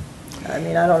 I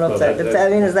mean, I don't know Well,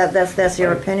 that's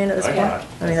your opinion at this point?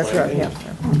 I mean, that's right, yeah.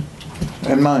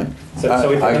 And mine. So I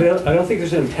don't think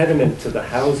there's an impediment to the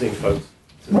housing folks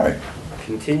to Right.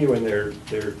 continue in their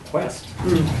quest.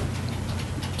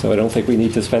 So I don't think we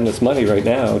need to spend this money right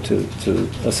now to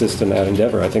assist in that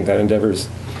endeavor. I think that endeavor's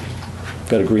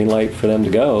got a green light for them to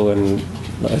go, and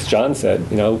as John said,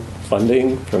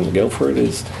 funding from the Guilford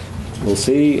is, we'll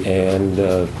see, and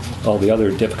all the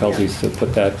other difficulties to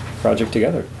put that project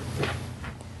together.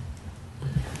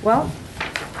 Well,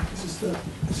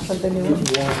 Something new.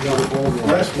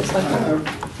 Last one.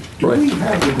 Do we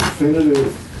have a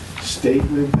definitive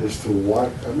statement as to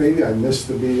what, maybe I missed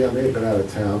the meeting, I may have been out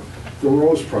of town, the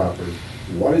Rose property?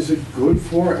 what is it good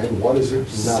for and what is it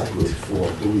not good for?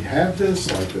 Do we have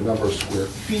this, like the number of square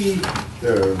feet,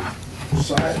 the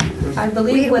size? I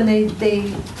believe when they,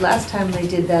 last time they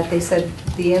did that, they said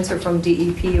the answer from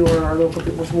DEP or our local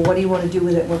people was, well, what do you want to do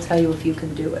with it? We'll tell you if you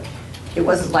can do it. It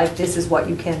wasn't like, this is what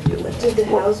you can do with Did it. the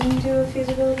housing do a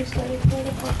feasibility study for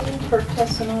the property, perk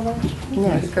tests and all that?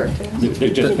 Yes. They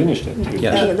just finished it.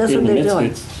 Yeah. Yeah, that's In what the they're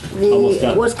midst, doing. it's almost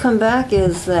done. What's come back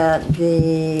is that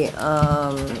the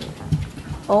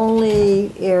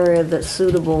only area that's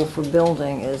suitable for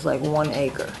building is like 1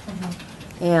 acre.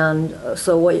 And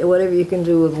so whatever you can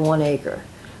do with 1 acre.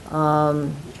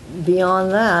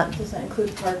 Beyond that, Does that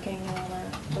include parking and all that?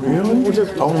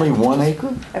 Really? Only 1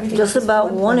 acre? Everything just else is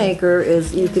about 1 acre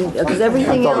is, you can, because I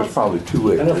everything thought it was else, probably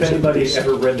 2 I don't know if acres. anybody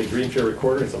ever read the Greenfield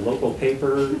Recorder. It's a local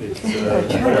paper. It's, I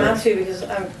try not to because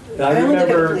I I only get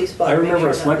a remember, police bug. I remember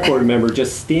make a sure select I'm board not member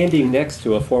just standing next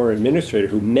to a former administrator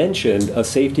who mentioned a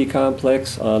safety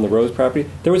complex on the Rose property.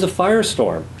 There was a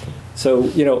firestorm. So,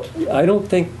 you know, I don't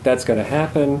think that's going to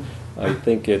happen. I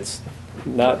think it's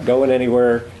not going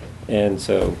anywhere. And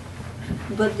so,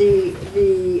 but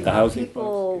the housing people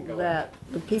folks can go that,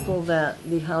 the people that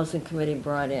the housing committee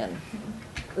brought in,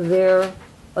 their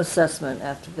assessment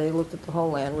after they looked at the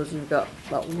whole land was you've got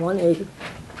about 1 acre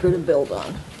to build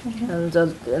on. And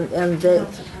they,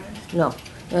 Not surprised. no,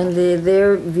 and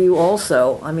their view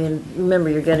also, I mean, remember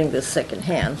you're getting this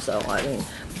secondhand, so I mean,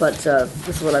 but this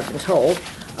is what I've been told,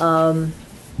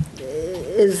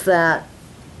 is that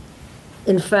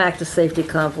in fact a safety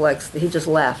complex, he just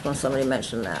laughed when somebody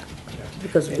mentioned that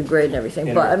because of the grade and everything,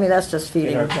 In but our- I mean, that's just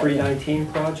feeding. in our the- 319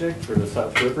 project for the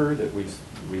South River that we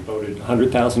voted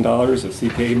 $100,000 of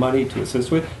CPA money to assist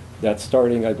with, that's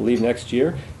starting, I believe, next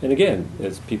year. And again,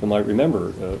 as people might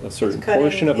remember, a certain cutting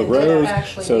portion of the into that road,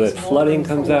 actually so needs that more flooding room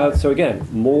for comes out. water. So again,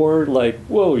 more like,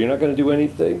 whoa, you're not going to do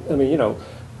anything. I mean, you know,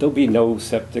 there'll be no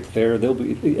septic there. There'll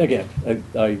be, again,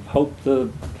 I hope the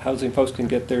housing folks can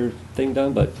get their thing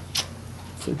done, but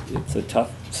it's a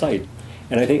tough site.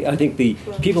 And I think the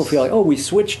people feel like, oh, we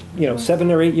switched, you know, 7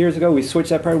 or 8 years ago, we switched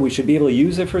that property, we should be able to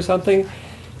use it for something.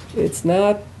 It's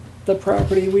not the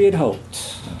property we had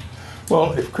hoped.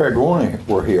 Well, if Craig Warning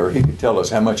were here, he could tell us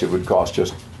how much it would cost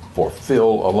just for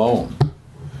fill alone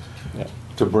Yeah.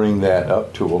 to bring that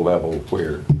up to a level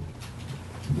where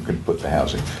you can put the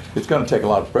housing. It's going to take a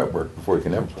lot of prep work before you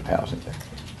can ever put housing there.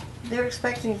 They're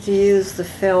expecting to use the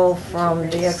fill from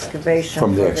the excavation.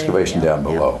 From the for excavation yeah, down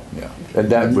yeah. below, yeah. And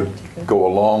that would go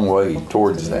a long way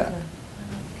towards that.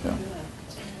 Yeah.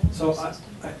 So I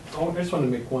just wanted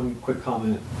to make one quick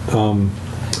comment.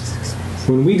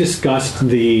 When we discussed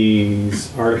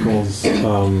these articles,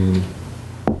 the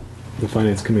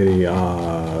Finance Committee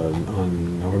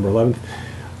on November 11th,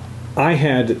 I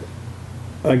had,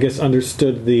 I guess,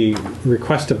 understood the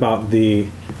request about the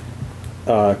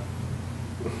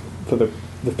for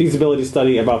the feasibility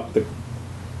study about the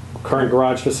current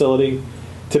garage facility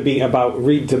to be about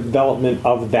redevelopment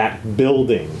of that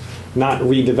building, not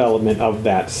redevelopment of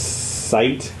that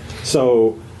site.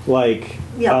 So, like,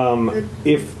 Yeah.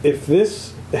 if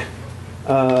this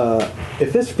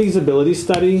feasibility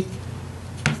study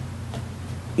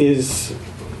is,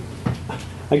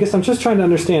 I guess I'm just trying to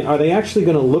understand, are they actually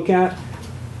going to look at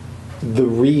the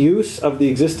reuse of the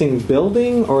existing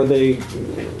building, or are they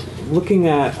looking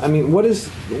at, I mean, what is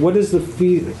the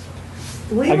fee?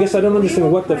 I guess I don't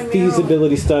understand what the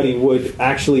feasibility study would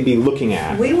actually be looking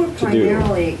at We were to do.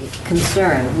 primarily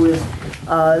concerned with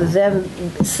them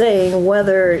saying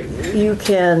whether you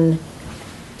can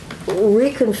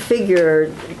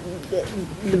reconfigure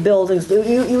the buildings,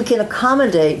 you can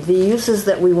accommodate the uses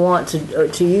that we want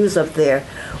to use up there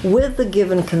with the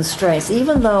given constraints,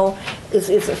 even though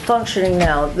it's functioning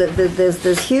now.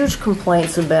 There's huge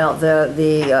complaints about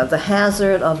the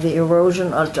hazard of the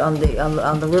erosion on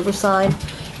the riverside,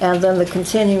 and then the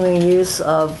continuing use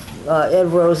of Ed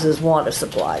Rose's water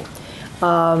supply.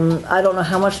 I don't know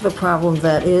how much of a problem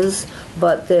that is,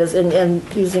 but there's and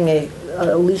using a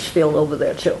leach field over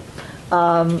there too.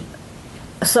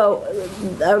 So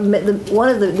one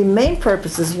of the main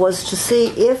purposes was to see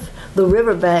if the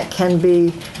riverbank can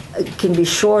be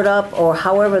shored up, or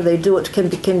however they do it can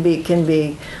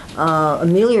be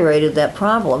ameliorated, that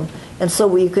problem, and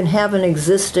so you can have an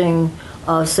existing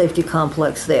safety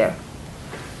complex there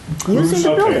using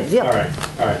the buildings. Yeah. All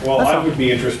right. Well, That's I all. would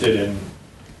be interested in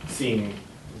seeing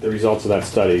the results of that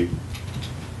study,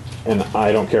 and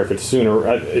I don't care if it's sooner.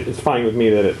 It's fine with me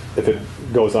that if it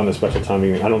goes on the special town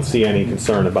meeting. I don't see any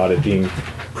concern about it being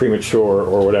premature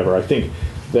or whatever. I think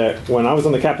that when I was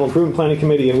on the Capital Improvement Planning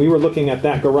Committee and we were looking at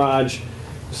that garage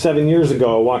 7 years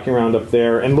ago, walking around up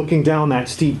there and looking down that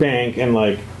steep bank and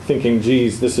like thinking,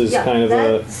 geez, this is Yeah, kind of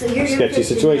a so you're sketchy pitching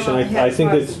situation. your own I head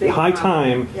think as far as it's the big high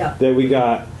problem. time Yeah. that we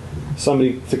got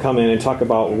somebody to come in and talk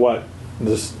about what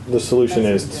the solution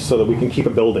is, so that we can keep a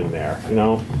building there. You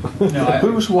know. No,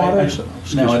 Whose water? No,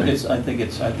 Excuse me. I think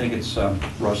it's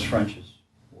Russ French's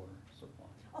water supply.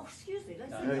 Oh, excuse me.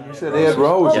 You said Ed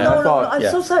Rose, Oh, and no, I no, thought, I'm yeah.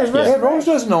 so sorry. Yeah. Ed Rose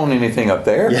doesn't own anything up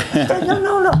there.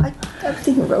 No. I'm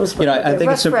thinking Rose. You know, I think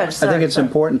Russ French, I think it's sorry.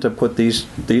 important to put these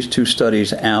two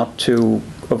studies out to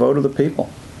a vote of the people,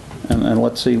 and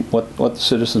let's see what the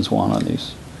citizens want on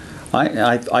these.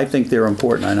 I think they're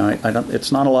important. I don't.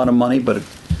 It's not a lot of money, but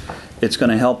it's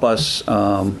going to help us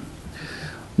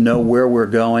know where we're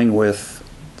going with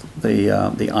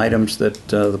the items that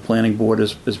the planning board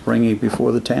is bringing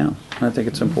before the town. And I think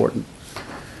it's important.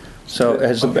 So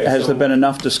has there been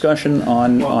enough discussion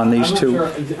on these two?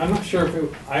 I'm not sure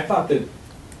if I thought that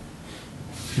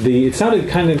it sounded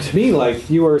kind of to me like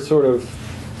you were sort of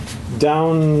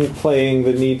downplaying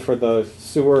the need for the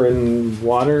sewer and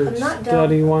water I'm not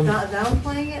study one. Not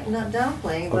downplaying it, not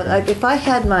downplaying it, but Okay. if I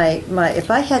had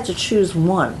if I had to choose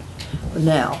one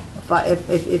now,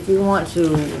 if you want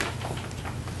to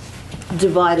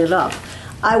divide it up,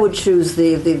 I would choose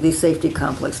the safety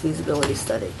complex feasibility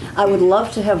study. I would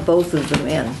love to have both of them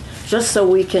in, just so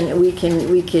we can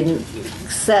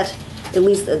set, at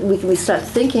least we start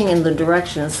thinking in the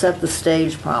direction and set the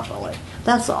stage properly.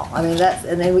 That's all. I mean,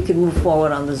 and then we can move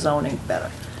forward on the zoning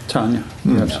better. Tanya,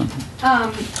 you have something?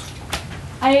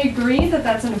 I agree that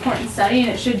that's an important study and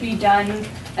it should be done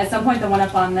at some point, the one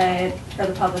up on for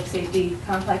the public safety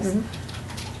complex.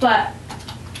 But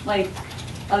like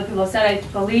other people have said, I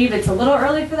believe it's a little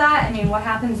early for that. I mean, what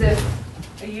happens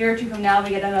if a year or two from now we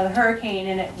get another hurricane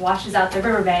and it washes out the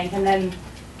riverbank, and then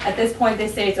at this point they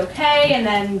say it's okay, and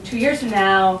then 2 years from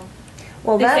now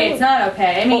they say it's not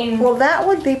okay? I mean, well, that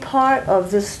would be part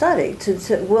of this study.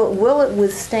 Will it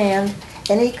withstand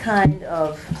any kind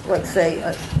of, let's say,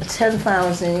 a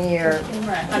 10,000 year?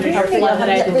 under flood that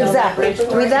I had to build that Exactly. bridge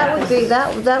for. I mean, that would be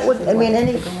that would. I mean,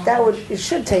 it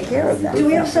should take care of that. Do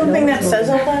we have something that says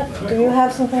all that? Do you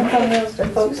have something from those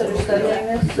folks that are studying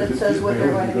this that says what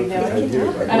they're going to be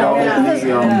doing? I don't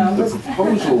know. The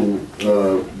proposal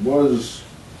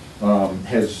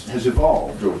has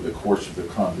evolved over the course of the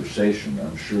conversation.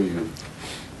 I'm sure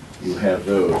you have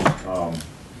those.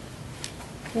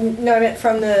 No, I meant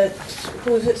from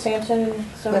who is it, Sampson?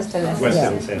 Weston.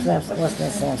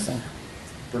 Weston Sampson.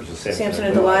 Sampson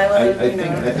and Delilah, I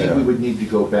think we would need to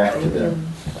go back to them.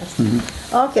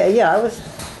 Okay, yeah, I was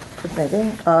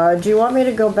thinking. Do you want me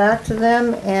to go back to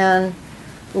them and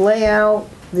lay out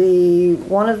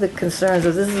one of the concerns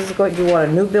of this is going? Do you want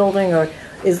a new building, or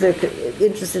is there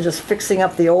interest in just fixing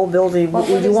up the old building?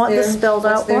 Would you want this spelled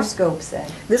out What's their more? scope say?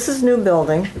 This is new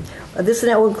building. This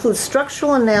will include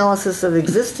structural analysis of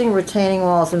existing retaining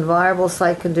walls and viable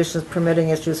site conditions, permitting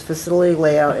issues, facility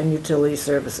layout, and utility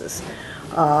services.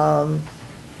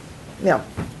 Yeah.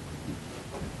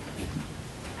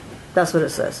 That's what it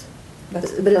says.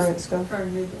 That's the But it's- current scope for a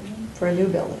new building? For a new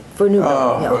building. For new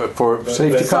building, yeah. For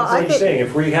safety So I complex. I'm could- saying,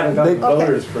 if we haven't gotten Okay.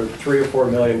 voters for $3 or $4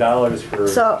 million for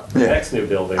So- the next new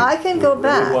building, I can go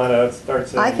back. We want to start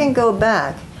saying. I can go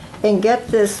back and get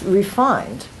this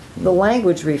refined, the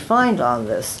language refined on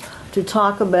this, to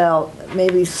talk about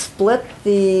maybe split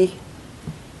the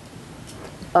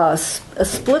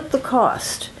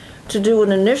cost, to do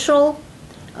an initial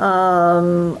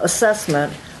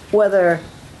assessment whether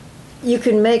you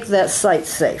can make that site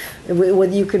safe,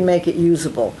 whether you can make it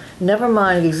usable. Never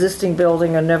mind an existing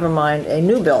building or never mind a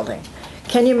new building.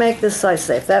 Can you make this site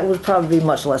safe? That would probably be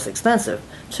much less expensive,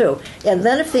 too. And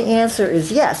then if the answer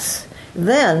is yes,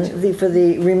 then for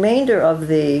the remainder of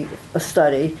the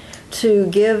study, to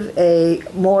give a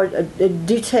more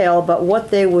detail about what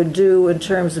they would do in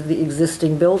terms of the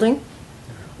existing building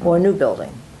or new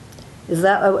building. Is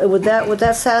that would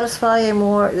that satisfy you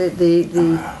more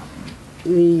the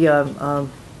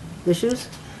issues?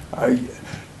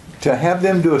 To have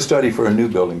them do a study for a new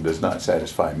building does not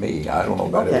satisfy me. I don't know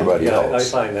about Okay. everybody Yeah, I else.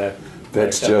 find that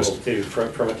That's acceptable just- too.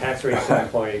 From a tax rate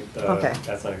standpoint, Okay.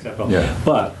 that's not acceptable. Yeah.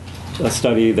 But a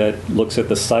study that looks at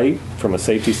the site from a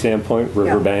safety standpoint,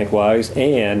 riverbank wise,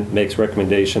 and makes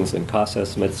recommendations and cost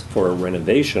estimates for a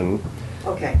renovation,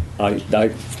 Okay.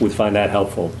 I would find that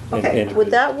helpful. Okay. And-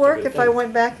 Would that work if I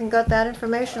went back and got that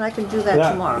information? I can do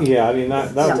that tomorrow. Yeah, I mean,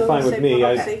 that Yeah. was fine with me.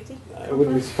 Public I safety?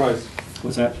 wouldn't be surprised.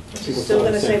 What's that? People Still thought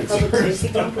gonna the say same. public safety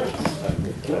complex?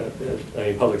 I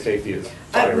mean, public safety is.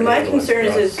 fire and My ambulance concern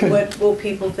for us. is what will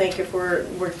people think if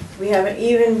we haven't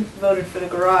even voted for the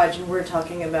garage and we're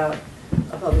talking about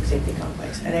a public safety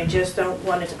complex? And I just don't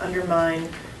want it to undermine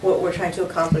what we're trying to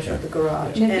accomplish with the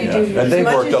garage. And if you do- And they've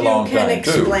worked a long as much as time, you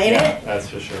too. can explain it, That's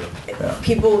for sure. Yeah.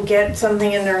 people get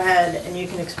something in their head, and you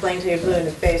can explain to you blue in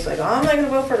the face, like, oh, I'm not gonna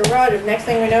vote for the garage, if next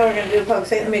thing we know, we're gonna do a public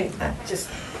safety, I mean, just.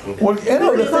 Well, you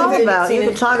know, the thing that- You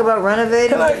can talk about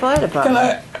renovating the fire can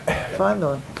department. I, $5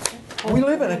 million. we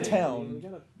live in a town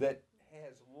that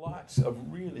has lots of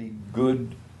really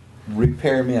good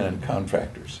repairmen and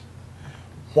contractors.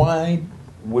 Why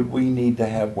would we need to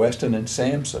have Weston and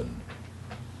Sampson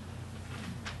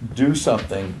do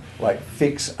something like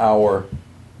fix our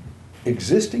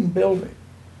existing building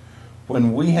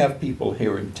when we have people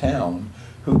here in town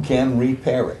who can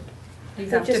repair it? You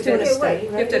have to Just bid a do it, study.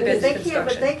 You have to bid the They can't,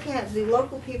 but construction. they can't, the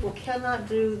local people cannot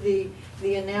do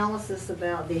the analysis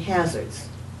about the hazards.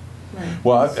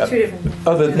 Well, Two different things.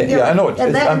 other than, yeah, I know, it's,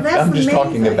 And I'm that's the just main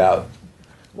talking thing. about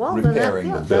Well, then that, repairing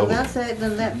yeah, the then building. that's it,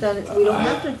 then we don't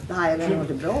have to hire anyone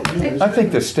to build it. I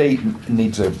think the state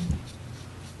needs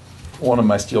one of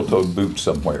my steel-toed boots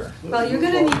somewhere. Well, you're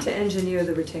gonna need to engineer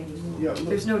the retaining Yeah, wall. look.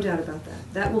 There's no doubt about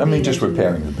that. That will I be mean, just engineered.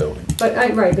 repairing the building. But,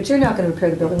 right, but you're not gonna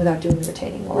repair the building without doing the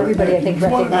retaining wall. Everybody, I think, You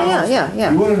wanna know- recognizes.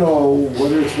 Yeah. You wanna know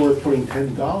whether it's worth putting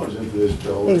 $10 into this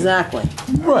building. Exactly.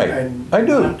 Right, And I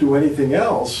do. not do anything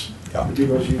else, Yeah.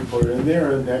 because you put it in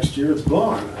there and next year it's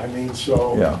gone. I mean,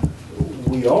 so Yeah.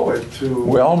 we owe it to.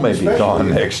 We all may be gone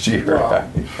especially- next year. Well,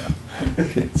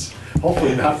 It's-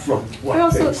 hopefully not from what I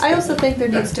they also say. think there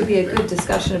needs to be a good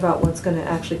discussion about what's gonna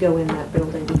actually go in that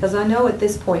building, because I know at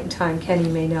this point in time, Kenny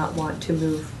may not want to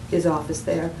move his office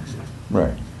there.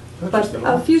 Right. Not But just an a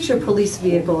office. future police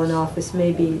vehicle and office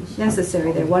may be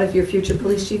necessary there. What if your future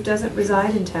police chief doesn't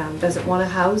reside in town, doesn't wanna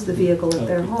house the vehicle at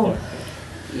their home?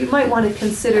 You might wanna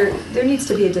consider, there needs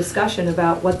to be a discussion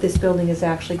about what this building is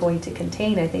actually going to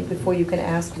contain, I think, before you can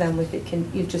ask them if it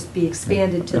can, you just be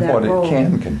expanded to And that what role. it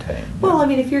can contain. Well, I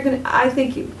mean, if you're gonna, I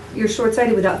think you're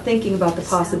short-sighted without thinking about the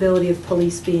possibility of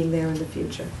police being there in the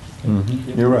future.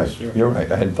 Mhm. You're right, you're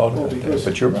right. I hadn't thought Well, about that, because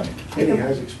but you're right. Kenny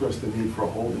has expressed the need for a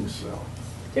holding cell.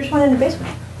 There's one in the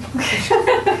basement.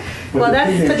 Well, But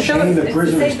that's- the thing but is, so chain the it's the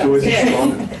prisoners same to it thing. is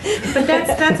strong. But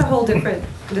that's a whole different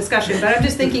discussion, but I'm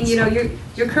just thinking, you know,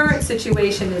 your current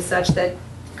situation is such that,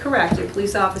 correct, your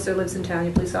police officer lives in town,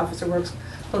 your police officer works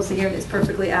closely here, and it's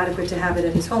perfectly adequate to have it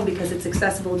at his home because it's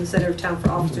accessible in the center of town for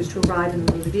officers to arrive and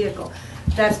remove the vehicle.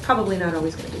 That's probably not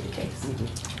always gonna be the case.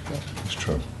 It's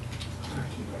true.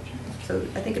 So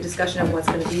I think a discussion of what's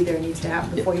gonna be there needs to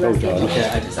happen before you ask the Okay,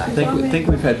 engineer I to decide. think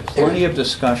we've had plenty of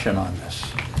discussion on this.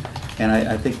 And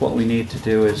I think what we need to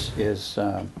do is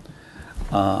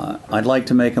I'd like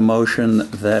to make a motion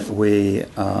that we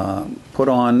put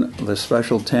on the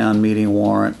special town meeting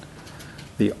warrant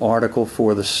the article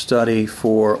for the study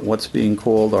for what's being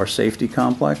called our safety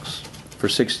complex for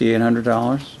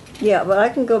 $6,800. Yeah, but I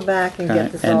can go back and Okay,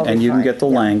 get this all and you can get the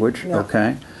defined. Yeah. language, Yeah.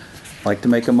 okay? I'd like to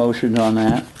make a motion on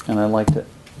that, and I'd like to,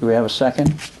 do we have a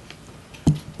second?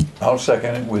 I'll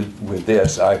second it with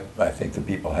this. I think the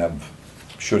people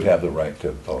should have the right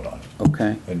to vote on it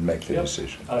Okay, and make the Yep.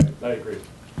 decision. I agree.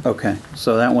 okay,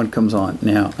 so that one comes on.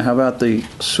 Now, how about the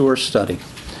sewer study?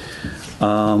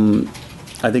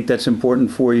 I think that's important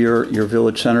for your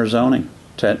village center zoning,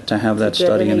 to have that Get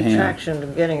study in any hand. traction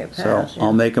of getting it So passed. yeah.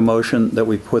 I'll make a motion that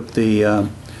we put the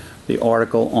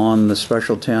article on the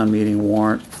special town meeting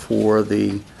warrant for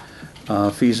the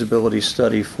feasibility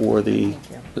study for the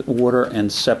water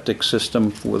and septic system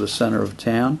for the center of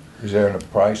town. Is there a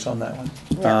price on that one?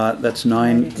 That's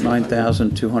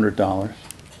 $9,200.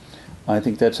 I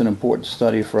think that's an important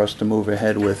study for us to move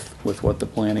ahead with what the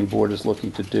planning board is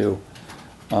looking to do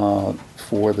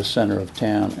for the center of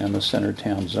town and the center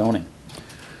town zoning.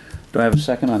 Do I have a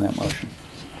second on that motion?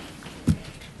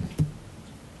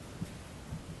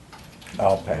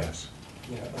 I'll pass.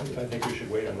 Yeah, I think we should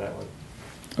wait on that one.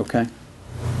 Okay.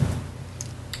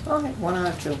 Okay, one out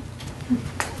of two.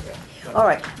 All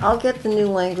right, I'll get the new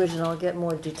language and I'll get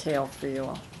more detail for you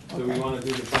all. Do we want to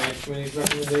do the finance committee's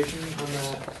recommendation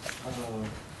on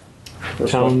that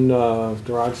town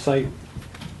garage site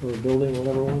or building,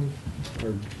 whatever one?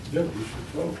 Or, Yeah, we should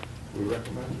vote. We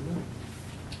recommend it.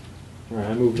 all right,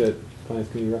 I move that finance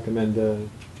committee recommend the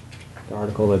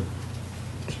article that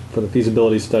for the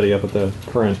feasibility study up at the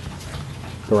current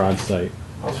garage site.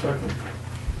 I'll second.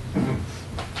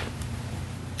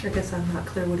 I guess I'm not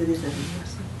clear what it is anymore,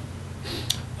 so.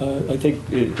 I think,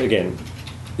 again,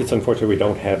 it's unfortunate we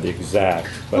don't have the exact,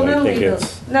 but Well, I think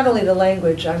it's, not only the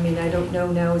language, I mean, I don't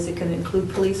know now, is it gonna include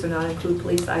police or not include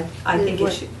police? I think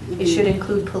it should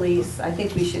include police. I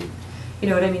think we should, you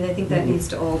know what I mean? I think that needs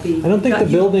to all be. I don't think the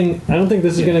building, I don't think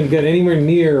this is gonna get anywhere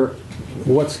near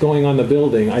what's going on the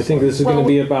building. I think this is gonna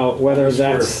be about whether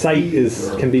that site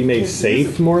can be made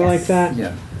safe, more like that.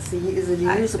 Yeah. is it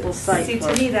a usable site? See,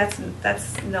 for- to me, that's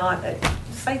not,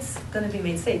 site's gonna be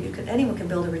made safe. Anyone can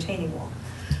build a retaining wall.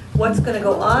 What's gonna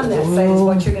go on that site is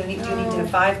what you're gonna need. Do you need to have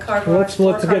 5-car garage,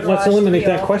 4-car garage? Let's eliminate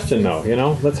that 3-car? question though, you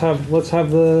know? Let's have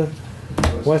the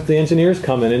engineers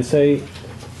come in and say,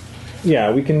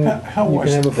 yeah, we can, How you was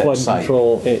can have a that flood site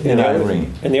control in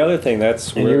Irene? And the other thing,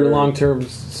 that's and where your long-term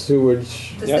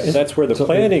sewage. Yeah, and that's where the So-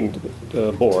 planning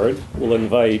board will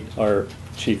invite our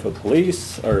chief of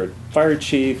police, our fire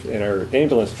chief, and our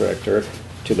ambulance director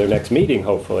to their next meeting,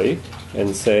 hopefully,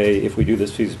 and say, if we do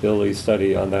this feasibility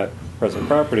study on that present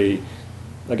property,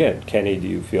 again, Kenny, do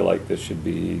you feel like this should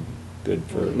be good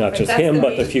for not Right, just that's him,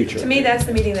 but the meeting- future? To me, that's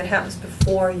the meeting that happens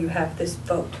before you have this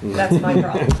vote. That's my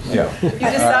problem. Yeah. You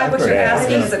decide what you're Yeah.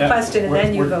 asking as a question, and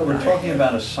then you vote We're on it. talking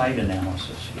about a site analysis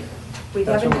here. We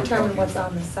That's haven't what we're determined talking what's about.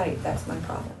 on the site, that's my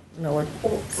problem. No, we're-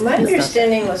 My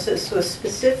understanding was this was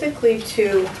specifically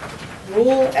to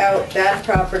rule out that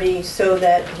property so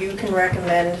that you can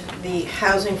recommend the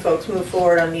housing folks move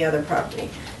forward on the other property.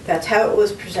 That's how it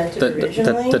was presented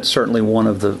originally. That's certainly one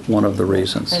of the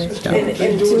reasons. And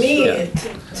Yeah. to me, Yeah.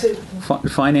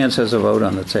 Finance has a vote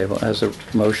on the table, has a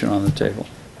motion on the table.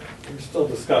 We're still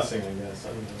discussing, I guess. I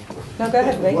don't know. No, go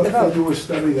ahead, make What the if they vote. do a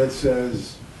study that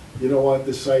says, you know what,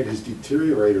 this site has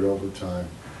deteriorated over time,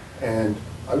 and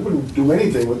I wouldn't do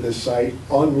anything with this site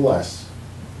unless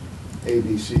A,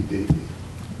 B, C, D, E.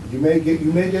 You may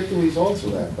get the results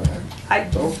of that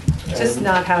back. So, Just and-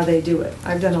 not how they do it.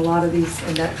 I've done a lot of these,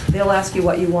 and they'll ask you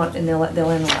what you want, and they'll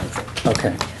analyze it.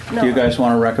 Okay. Do you guys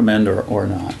want to recommend or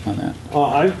not on that?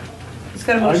 I It's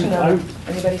got a motion on it. I'm-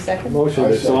 Anybody second?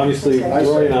 motioned it, so obviously I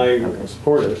Roy and I Okay.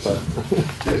 support it, but.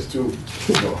 There's two.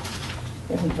 You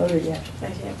haven't voted yet. I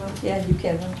can't vote. Yeah, you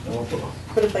can.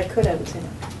 But if I could, I would say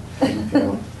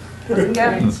no. Doesn't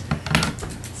count.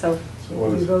 So, So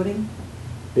what are is you it? voting?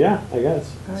 Yeah, I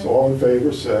guess. So all in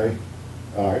favor, say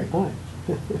aye. Hi.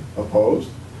 Opposed?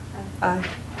 Aye.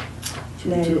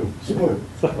 Two, two, split.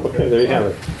 Okay, there you have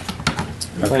it.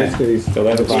 Finance committee's So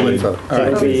that'll Split be, vote. All right.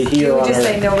 that'll be here You on just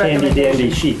say no our handy dandy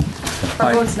recommendation. sheet.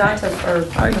 Our vote's not to, or. All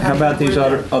right, how about these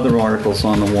other articles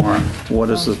on the warrant? What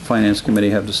does the finance committee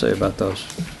have to say about those?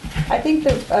 I think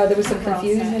that there was some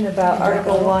confusion about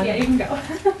Article 1. Yeah, you can go.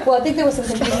 Well, I think there was some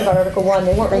confusion about Article 1.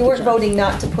 We weren't voting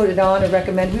not to put it on or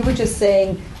recommend. We were just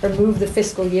saying remove the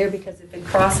fiscal year, because if it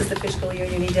crosses the fiscal year,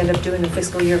 you need to end up doing the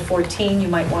fiscal year 14. You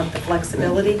might want the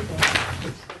flexibility.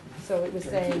 So it was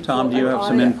saying. Tom, do you have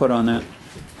some input on that?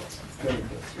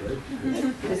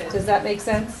 Does that make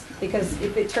sense? Because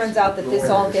if it turns out that this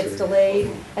all gets delayed,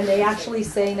 and they actually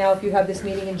say now, if you have this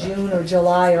meeting in June or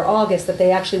July or August, that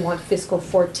they actually want fiscal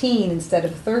 14 instead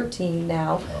of 13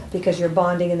 now, because you're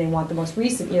bonding and they want the most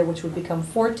recent year, which would become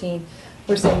 14,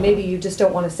 we're saying maybe you just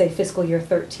don't want to say fiscal year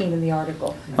 13 in the article.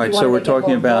 All right, so we're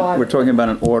talking about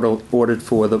an audit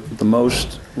for the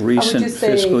most recent just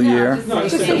say- fiscal Yeah, year? just No,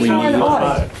 just that say we for an need.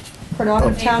 audit, for an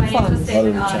audit of town Financial funds.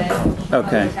 statement audit of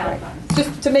Okay. the town funds.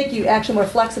 Just to make you actually more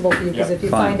flexible for you, because if you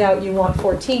Fine. find out you want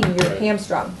 14, you're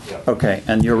hamstrung. Okay,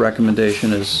 and your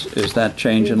recommendation is that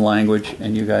change in language,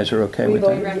 and you guys are okay We with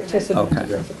vote that? to support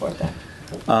Okay. support that.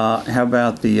 How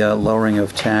about the lowering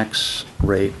of tax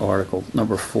rate article,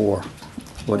 number 4?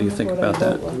 What do you think about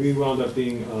that? We wound up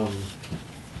being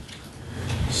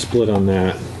split on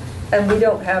that. And we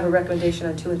don't have a recommendation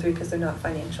on 2 and 3 because they're not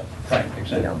financial. Right,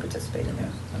 We don't participate in that.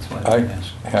 That's why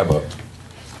I have a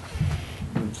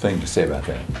thing to say about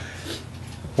that.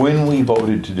 When we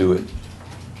voted to do it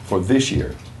for this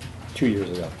year, 2 years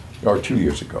ago. or 2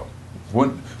 years ago,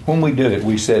 when we did it,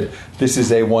 we said, this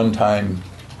is a one-time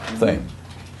thing.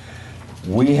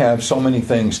 We have so many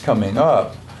things coming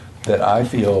up that I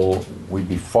feel we'd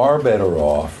be far better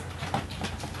off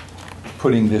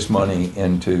putting this money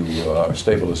into a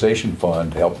stabilization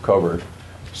fund to help cover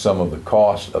some of the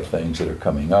costs of things that are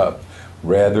coming up,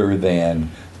 rather than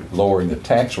lowering the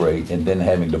tax rate and then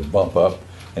having to bump up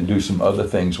and do some other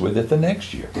things with it the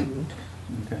next year.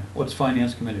 Okay. What's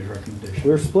finance committee's recommendation? We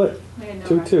were split, We had no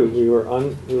 2-2. We were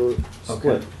split.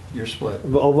 Okay, you're split.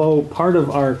 Although part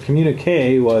of our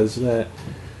communique was that,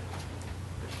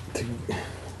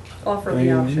 Offer I the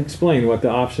mean, option. explain what the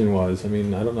option was. I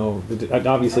mean, I don't know, it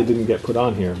obviously didn't get put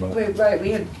on here, but. Right,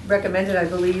 we had recommended, I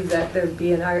believe, that there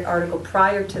be an article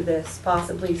prior to this,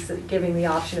 possibly giving the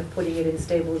option of putting it in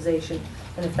stabilization.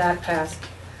 And if that passed,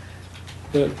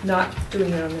 But not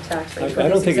doing it on the tax I rate, for don't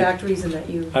this think it- exact reason that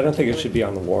you. I don't think it should be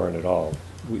on the warrant at all.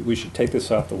 We should take this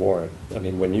off the warrant. I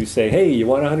mean, when you say, hey, you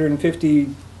want 150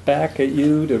 back at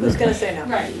you to... Who's gonna say no?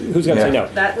 Right. Who's going to say Yeah. no?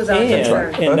 That was our And-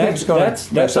 concern. I And think it's gonna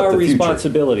that's mess up our the future.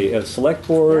 responsibility as select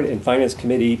board and finance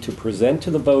committee to present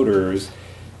to the voters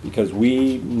because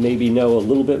we maybe know a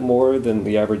little bit more than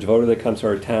the average voter that comes to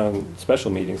our town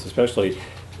special meetings, especially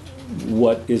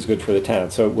what is good for the town.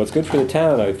 So what's good for the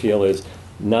town, I feel, is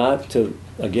not to,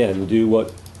 again, do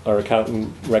what our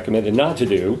accountant recommended not to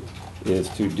do, is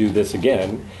to do this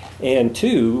again. And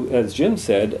two, as Jim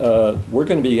said, we're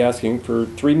going to be asking for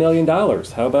 $3 million.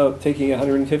 How about taking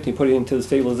 150 and putting it into the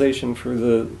stabilization for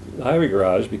the highway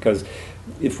garage? Because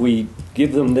if we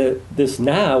give them this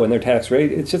now in their tax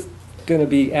rate, it's just going to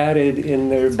be added in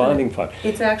their bonding fund.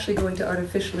 It's actually going to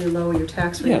artificially lower your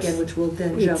tax rate Yes. again, which will then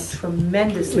jump It's-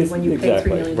 tremendously when you pay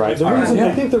exactly. $3 million. Right.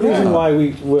 I think the reason why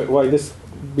why this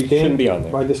began, Shouldn't be on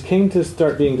there. why this came to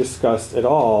start being discussed at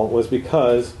all was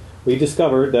because we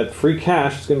discovered that free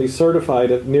cash is going to be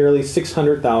certified at nearly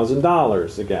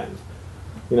 $600,000 again.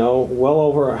 You know, well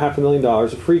over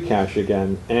 $500,000 of free cash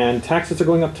again, and taxes are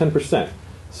going up 10%.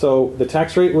 So the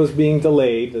tax rate was being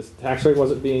delayed. The tax rate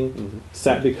wasn't being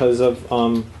set because of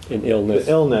An illness.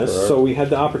 the illness. for our- So we had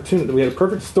the opportunity. We had a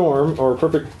perfect storm or a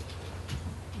perfect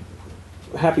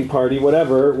happy party,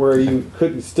 whatever, where you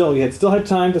still had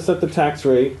time to set the tax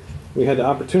rate. We had the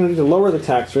opportunity to lower the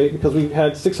tax rate because we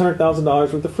had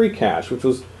 $600,000 worth of free cash, which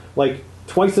was like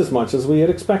twice as much as we had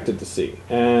expected to see.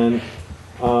 And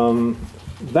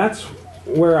that's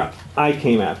where I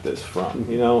came at this from,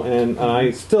 you know, and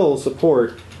I still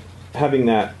support having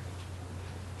that.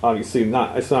 Obviously,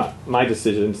 it's not my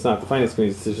decision. It's not the finance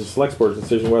committee's decision. It's the select board's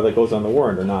decision whether that goes on the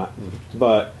warrant or not.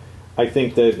 But I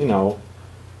think that, you know,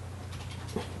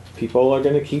 people are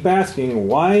going to keep asking,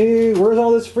 where's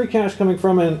all this free cash coming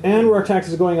from, and our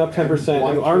taxes going up 10%,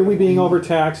 and are we being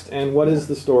overtaxed, and what is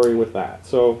the story with that?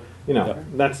 So, you know,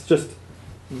 that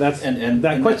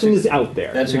question is out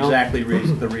there. That's you know? exactly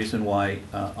the reason why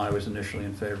I was initially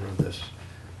in favor of this.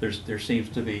 There seems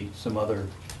to be some other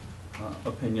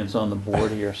opinions on the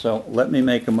board here. So let me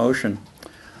make a motion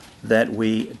that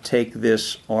we take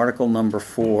this Article number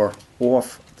 4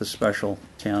 off the special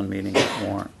town meeting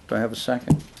warrant. Do I have a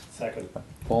second? Second.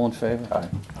 All in favor? Aye.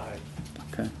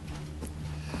 Okay.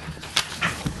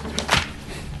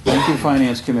 Thank you,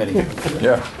 Finance Committee.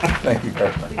 Yeah, thank you,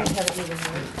 Carl. We didn't have it even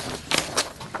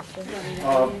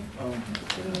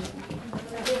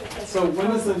So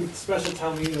when is the special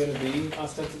town meeting going to be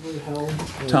ostensibly held?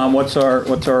 Tom, what's our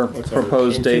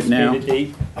proposed date now?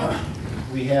 Anticipated date?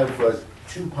 We have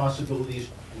two possibilities,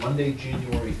 Monday,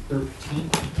 January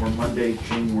 13th, or Monday,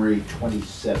 January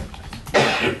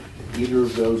 27th. Either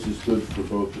of those is good for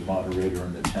both the moderator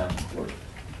and the town clerk.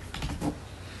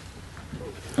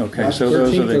 Okay, Not so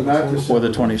those are 13th or not the, for the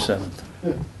December. 27th.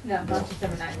 No, not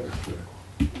December 9th.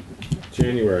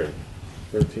 January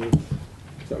 13th. Is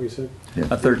that what you said?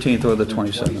 13th or the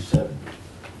 27th. 27th.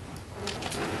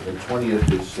 The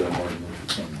 20th is Martin Luther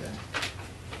King Day.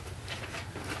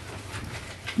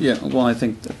 Yeah, well, I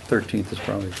think the 13th is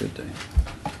probably a good day.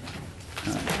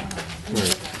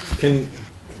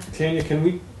 Tanya, can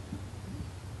we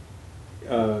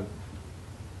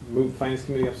move the finance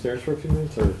committee upstairs for a few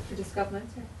minutes, or? For just a couple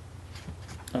minutes, or?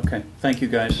 Okay, thank you,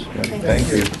 guys.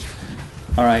 Thank you.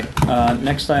 All right,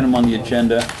 next item on the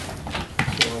agenda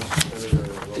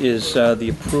is the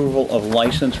approval of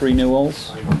license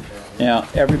renewals. Now,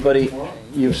 everybody,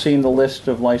 you've seen the list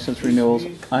of license renewals.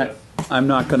 I'm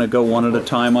not going to go one at a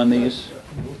time on these.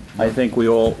 I think we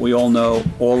all know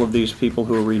all of these people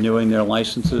who are renewing their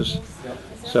licenses.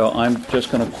 So I'm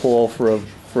just going to call for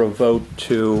a vote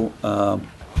to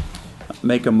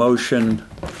make a motion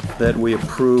that we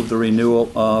approve the renewal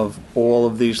of all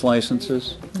of these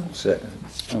licenses. Second.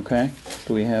 Okay,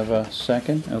 do we have a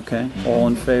second? Okay, all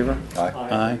in favor? Aye.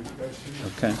 Aye.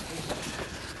 Okay.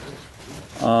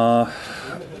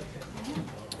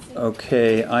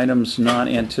 Okay, items not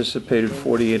anticipated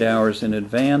 48 hours in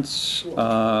advance. We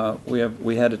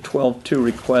had a 12-2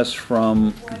 request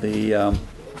from the,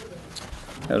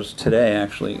 that was today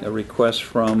actually, a request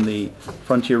from the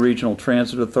Frontier Regional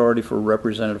Transit Authority for a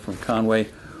representative from Conway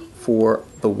for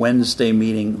the Wednesday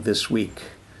meeting this week.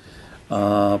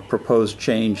 Proposed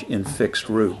change in fixed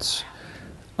routes.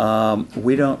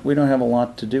 We don't have a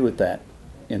lot to do with that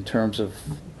in terms of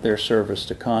their service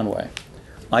to Conway.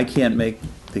 I can't make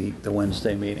the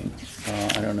Wednesday meeting.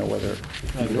 I don't know whether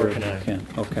either of you can.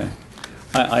 Okay.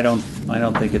 I don't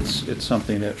think it's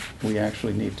something that we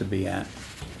actually need to be at.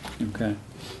 Okay.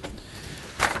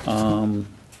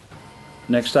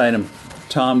 Next item.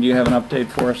 Tom, do you have an update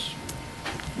for us?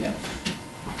 Yeah.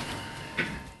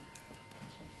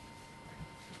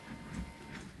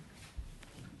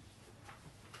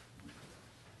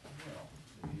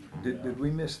 Did we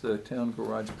miss the town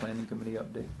garage planning committee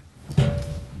update?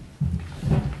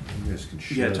 You guys can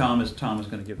share. Yeah, Tom is going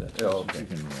to give that to us. Oh, okay. You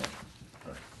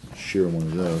can share one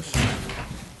of those.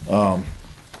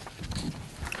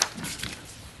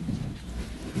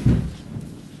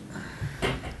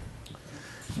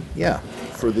 Yeah,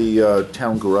 for the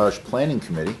Town Garage Planning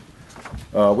Committee,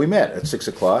 we met at 6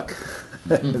 o'clock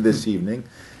this evening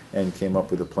and came up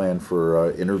with a plan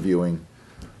for interviewing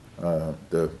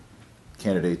the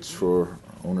candidates for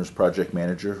owner's project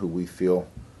manager who we feel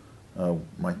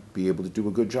might be able to do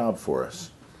a good job for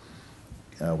us.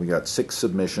 We got 6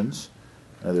 submissions.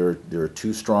 There are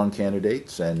 2 strong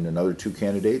candidates and another 2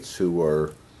 candidates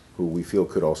who we feel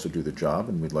could also do the job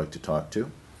and we'd like to talk to.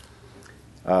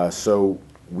 So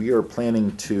we are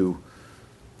planning to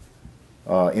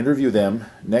interview them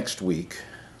next week,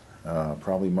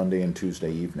 probably Monday and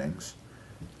Tuesday evenings,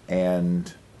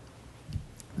 and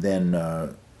then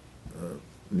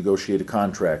negotiate a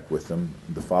contract with them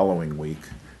the following week.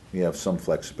 We have some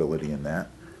flexibility in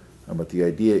that. But the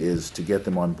idea is to get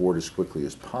them on board as quickly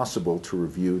as possible to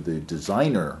review the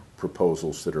designer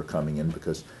proposals that are coming in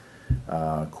because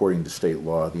according to state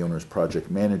law, the owner's project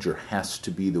manager has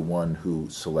to be the one who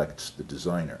selects the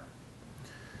designer.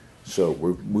 So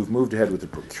we've moved ahead with the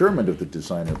procurement of the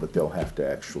designer, but they'll have to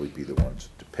actually be the ones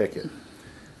to pick it.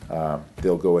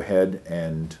 They'll go ahead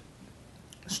and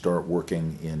start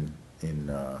working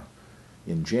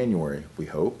in January, we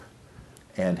hope,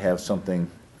 and have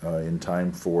something in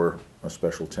time for a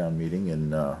special town meeting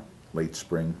in late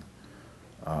spring,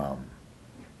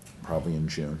 probably in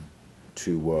June,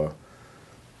 to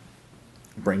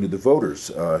bring to the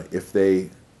voters. If they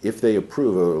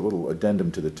approve, a little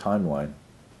addendum to the timeline,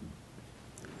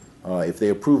 if they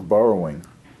approve borrowing,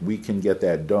 we can get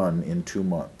that done in 2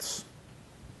 months.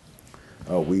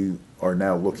 We are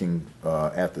now looking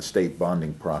at the state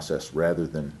bonding process rather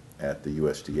than at the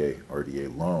USDA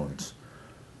RDA loans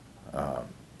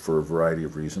for a variety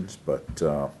of reasons, but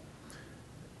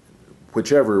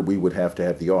whichever, we would have to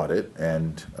have the audit,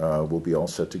 and we'll be all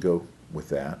set to go with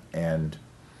that. And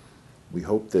we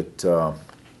hope that,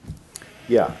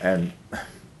 yeah, and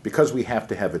because we have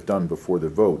to have it done before the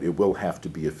vote, it will have to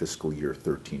be a fiscal year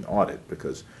 13 audit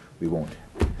because we won't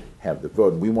have the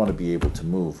vote. We want to be able to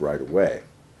move right away.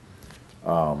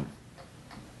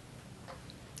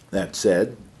 That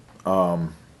said,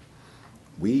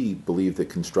 we believe that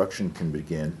construction can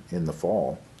begin in the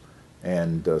fall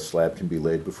and slab can be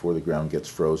laid before the ground gets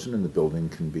frozen and the building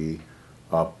can be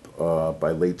up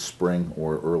by late spring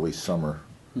or early summer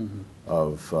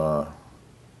of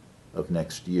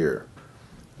next year.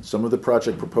 Some of the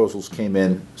project proposals came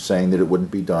in saying that it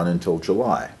wouldn't be done until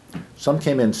July. Some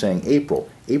came in saying April.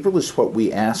 April is what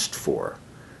we asked for.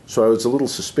 So I was a little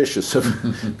suspicious of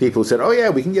people who said, oh yeah,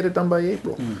 we can get it done by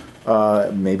April.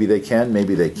 Maybe they can,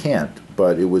 maybe they can't.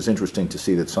 But it was interesting to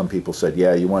see that some people said,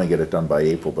 yeah, you want to get it done by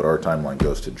April, but our timeline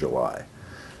goes to July.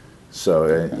 So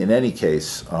in any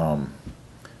case,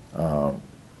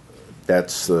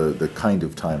 that's the kind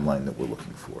of timeline that we're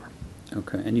looking for.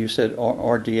 Okay, and you said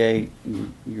RDA,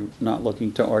 you're not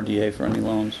looking to RDA for any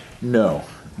loans? No,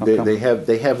 they have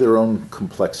their own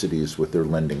complexities with their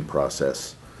lending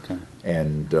process. Okay.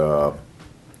 And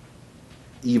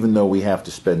even though we have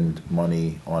to spend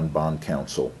money on bond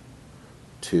counsel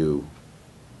to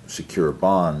secure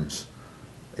bonds,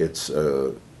 it's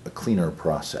a cleaner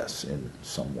process in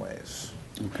some ways.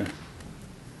 Okay.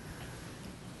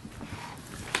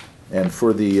 And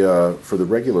for the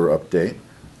regular update,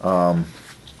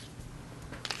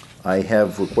 I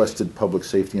have requested Public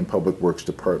Safety and Public Works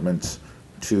departments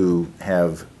to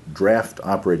have draft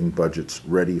operating budgets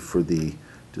ready for the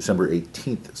December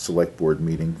 18th Select Board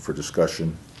meeting for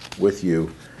discussion with you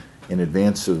in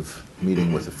advance of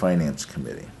meeting with the Finance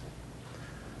Committee.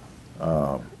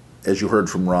 As you heard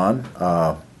from Ron,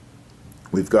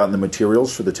 we've gotten the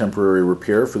materials for the temporary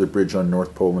repair for the bridge on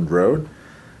North Poland Road.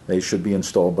 They should be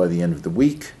installed by the end of the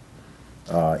week.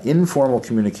 Informal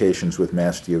communications with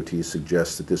Mass DOT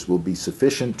suggest that this will be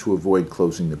sufficient to avoid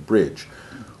closing the bridge.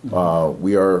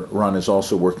 Ron is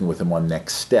also working with them on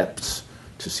next steps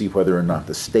to see whether or not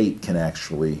the state can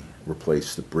actually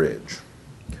replace the bridge.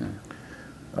 Okay.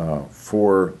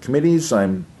 For committees,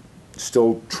 I'm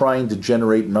still trying to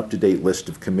generate an up-to-date list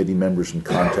of committee members and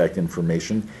contact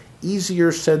information.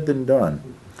 Easier said than done.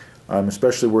 I'm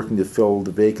especially working to fill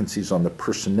the vacancies on the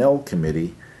Personnel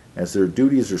Committee as their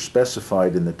duties are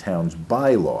specified in the town's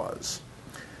bylaws.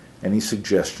 Any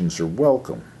suggestions are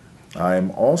welcome. I'm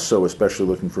also especially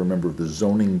looking for a member of the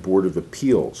Zoning Board of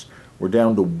Appeals. We're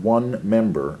down to 1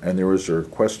 member, and there is a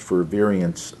request for a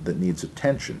variance that needs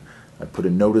attention. I put a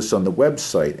notice on the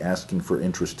website asking for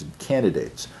interested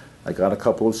candidates. I got a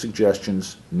couple of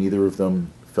suggestions. Neither of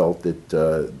them felt that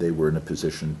they were in a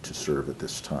position to serve at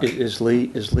this time. Is Lee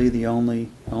the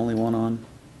only one on?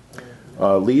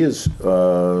 Lee is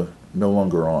no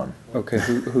longer on. Okay,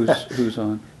 who's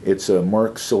on? It's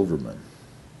Mark Silverman.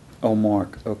 Oh,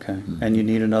 Mark, okay. And you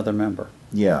need another member?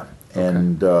 Yeah,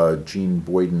 and Gene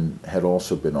Boyden had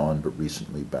also been on, but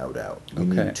recently bowed out. We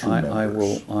Okay, need two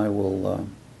members. I will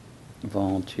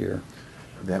volunteer.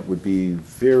 That would be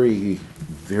very,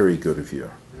 very good of you.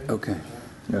 Okay.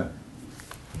 Yeah.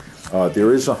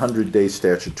 There is a 100-day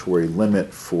statutory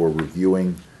limit for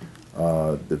reviewing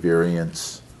the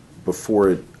variance before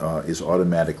it is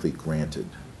automatically granted.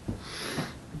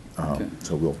 Okay.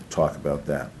 So we'll talk about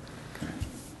that.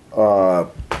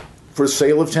 For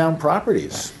sale of town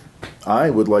properties, I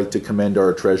would like to commend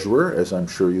our treasurer, as I'm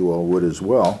sure you all would as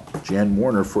well, Jan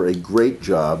Warner, for a great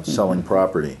job selling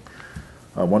property.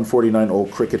 149 Old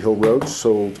Cricket Hill Road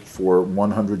sold for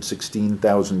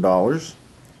 $116,000.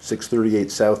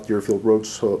 638 South Deerfield Road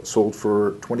sold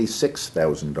for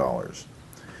 $26,000.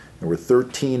 There were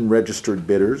 13 registered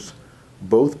bidders.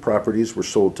 Both properties were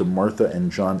sold to Martha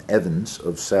and John Evans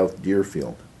of South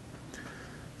Deerfield.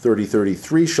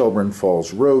 3033 Shelburne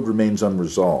Falls Road remains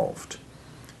unresolved.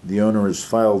 The owner has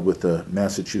filed with the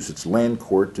Massachusetts Land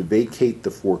Court to vacate the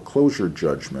foreclosure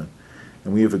judgment,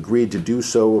 and we have agreed to do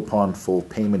so upon full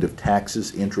payment of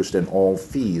taxes, interest, and all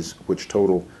fees, which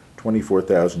total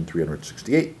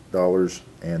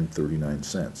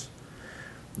 $24,368.39.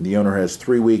 The owner has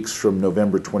 3 weeks from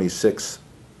November 26,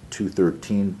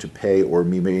 2013 to pay, or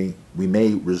we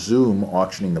may resume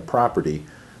auctioning the property.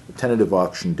 The tentative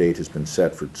auction date has been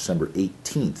set for December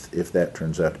 18th, if that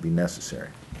turns out to be necessary.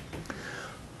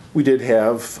 We did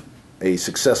have a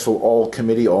successful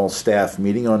all-committee, all-staff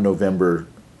meeting on November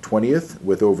 20th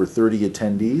with over 30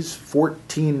 attendees,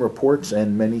 14 reports,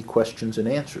 and many questions and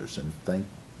answers. And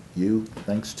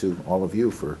thanks to all of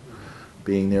you for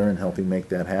being there and helping make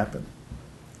that happen.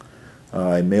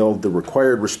 I mailed the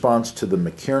required response to the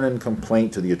McKiernan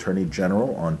complaint to the Attorney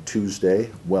General on Tuesday,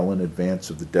 well in advance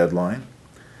of the deadline.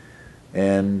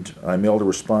 And I mailed a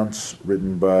response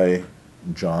written by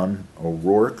John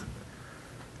O'Rourke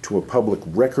to a public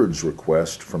records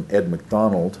request from Ed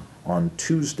McDonald on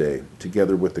Tuesday,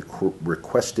 together with the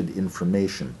requested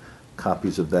information.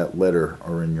 Copies of that letter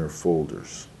are in your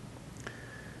folders.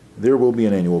 There will be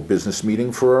an annual business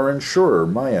meeting for our insurer,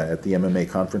 Maya, at the MMA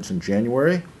conference in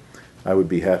January. I would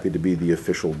be happy to be the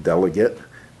official delegate.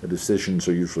 The decisions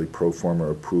are usually pro forma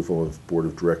approval of Board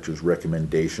of Directors'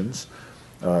 recommendations.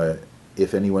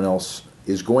 If anyone else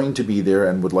is going to be there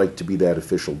and would like to be that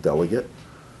official delegate,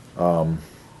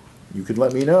 you could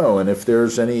let me know. And if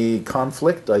there's any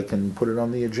conflict, I can put it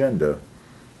on the agenda.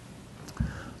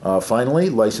 Finally,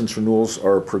 license renewals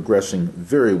are progressing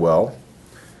very well.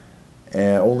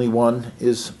 Only one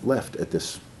is left at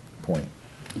this point.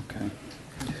 Okay.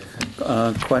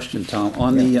 Question, Tom.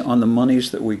 On the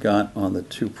monies that we got on the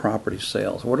two property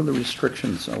sales, what are the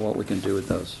restrictions on what we can do with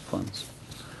those funds?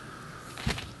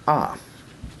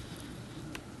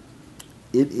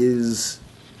 It is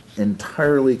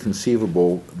entirely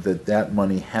conceivable that that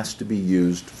money has to be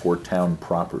used for town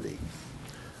property.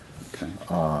 Okay.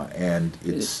 And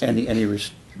it's Any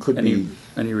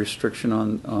restriction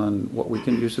on what we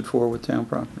can use it for with town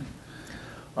property?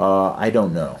 I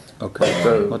don't know. Okay.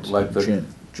 So, like the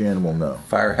Jan will know.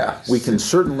 firehouse. We can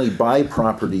certainly buy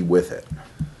property with it.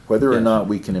 Whether or Yes. not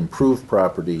we can improve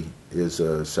property is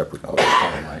a separate question.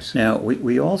 I see. Now,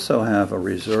 we also have a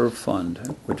reserve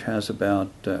fund which has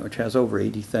over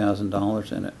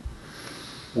 $80,000 in it,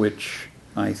 which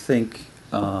I think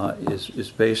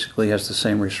is basically has the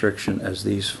same restriction as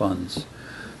these funds.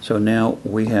 So now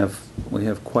we have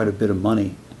quite a bit of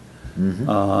money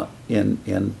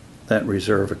in that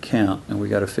reserve account, and we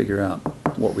got to figure out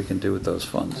what we can do with those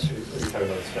funds. Are you talking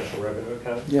about the special revenue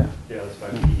account? Yeah. Yeah, that's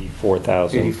about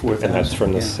 84,000. 84,000, And that's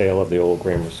from the yeah. sale of the old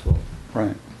grammar school.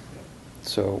 Right.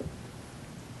 So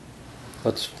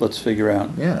let's figure out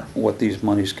what these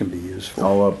monies can be used for.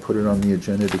 I'll put it on the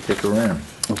agenda to kick around.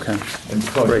 Okay. And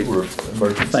so Great. you were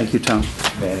emergency Thank you, Tom.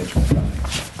 management.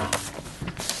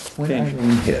 When Okay.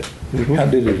 Irene hit, how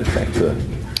did it affect the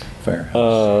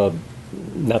firehouse?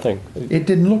 Nothing. It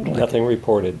didn't look like Nothing it,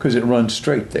 reported. because it runs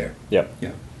straight there. Yep.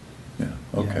 Yeah. Yeah,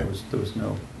 Yeah, okay. there was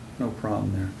no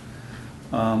problem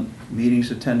there.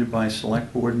 Meetings attended by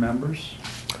select board members.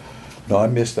 No, I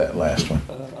missed that last one.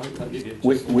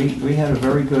 We had a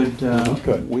very good,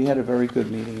 Good. we had a very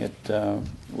good meeting at,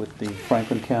 with the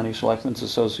Franklin County Selectmen's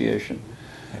Association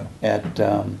at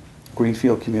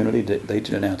Greenfield Community. They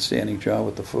did an outstanding job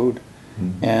with the food.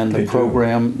 And They the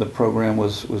do. program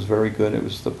was very good. It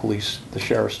was the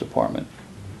sheriff's department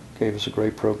gave us a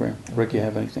great program. Rick, you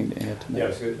have anything to add to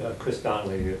that? Yes, Chris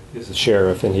Donnelly is the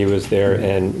sheriff, and he was there,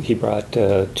 and he brought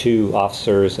 2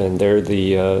 officers, and they're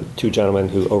the 2 gentlemen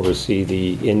who oversee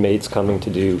the inmates coming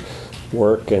to do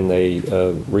work, and they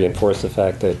reinforce the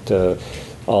fact that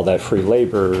all that free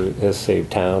labor has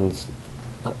saved towns,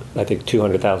 I think,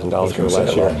 $200,000 for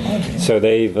last year. So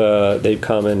they've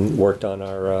come and worked on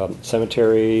our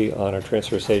cemetery, on our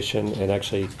transfer station, and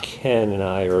actually Ken and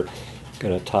I are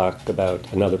going to talk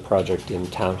about another project in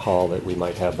Town Hall that we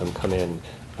might have them come in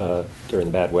during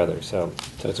the bad weather. So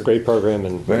it's a great program,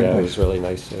 and Very it nice. was really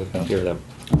nice to hear them.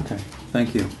 Okay,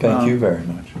 thank you. Thank you very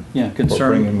much Yeah, for concern.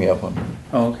 bringing me up on that.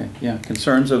 Oh, okay, yeah,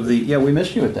 concerns of the, yeah, we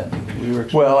missed you at that meeting. We were.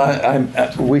 Well,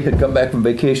 we had come back from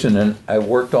vacation and I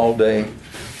worked all day,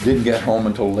 didn't get home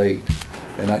until late,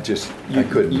 and I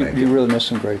couldn't make You it. really missed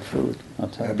some great food, I'll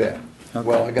tell you. I bet. Okay.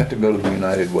 Well, I got to go to the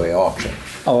United Way auction.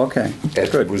 Oh, okay,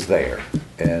 Ed good. was there,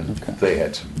 and Okay. they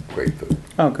had some great food.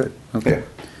 Oh, good, okay.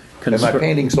 And my Concer-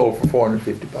 painting sold for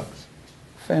 $450.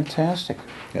 Fantastic,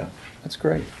 Yeah. that's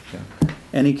great. Yeah.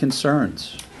 Any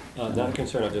concerns? Not a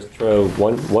concern. I'll just throw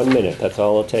one minute. That's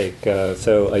all it'll take.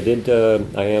 So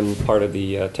I am part of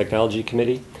the technology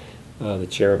committee, the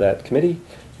chair of that committee,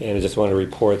 and I just want to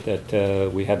report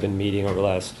that we have been meeting over the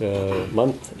last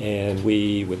month, and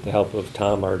we, with the help of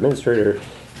Tom, our administrator,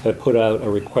 have put out a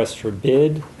request for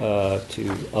bid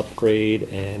to upgrade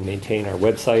and maintain our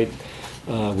website.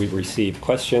 We've received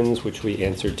questions, which we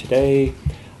answered today.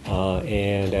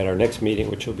 And at our next meeting,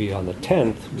 which will be on the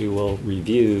 10th, we will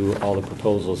review all the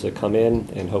proposals that come in,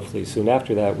 and hopefully soon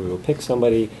after that, we will pick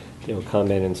somebody that will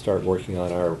come in and start working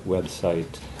on our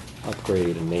website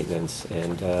upgrade and maintenance,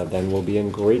 and then we'll be in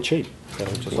great shape. So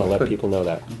just want to let people know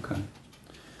that. Okay.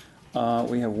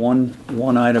 We have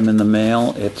one item in the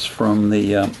mail. It's from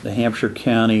the Hampshire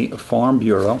County Farm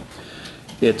Bureau.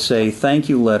 It's a thank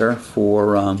you letter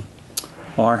for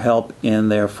our help in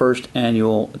their first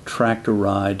annual tractor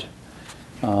ride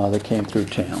that came through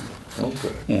town.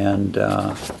 Okay. And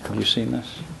have you seen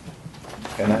this?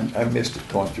 And I missed it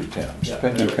going through town.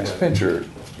 Okay. Spencer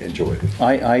enjoyed it.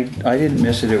 I didn't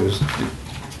miss it. It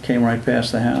came right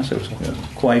past the house. It was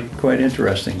quite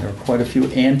interesting. There were quite a few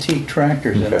antique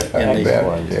tractors in I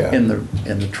bet, yeah.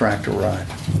 the tractor ride.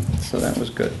 So that was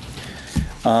good.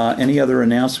 Any other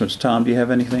announcements? Tom, do you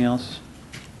have anything else?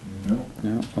 No.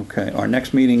 No? Okay. Our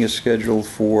next meeting is scheduled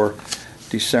for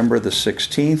December the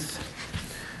 16th,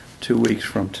 2 weeks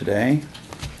from today.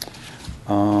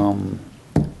 No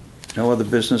other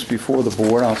business before the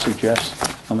board.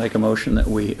 I'll make a motion that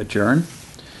we adjourn.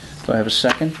 Do I have a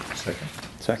second? Second.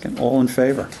 Second. All in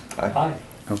favor? Aye.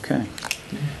 Okay.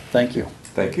 Thank you.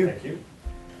 Thank you. Thank you.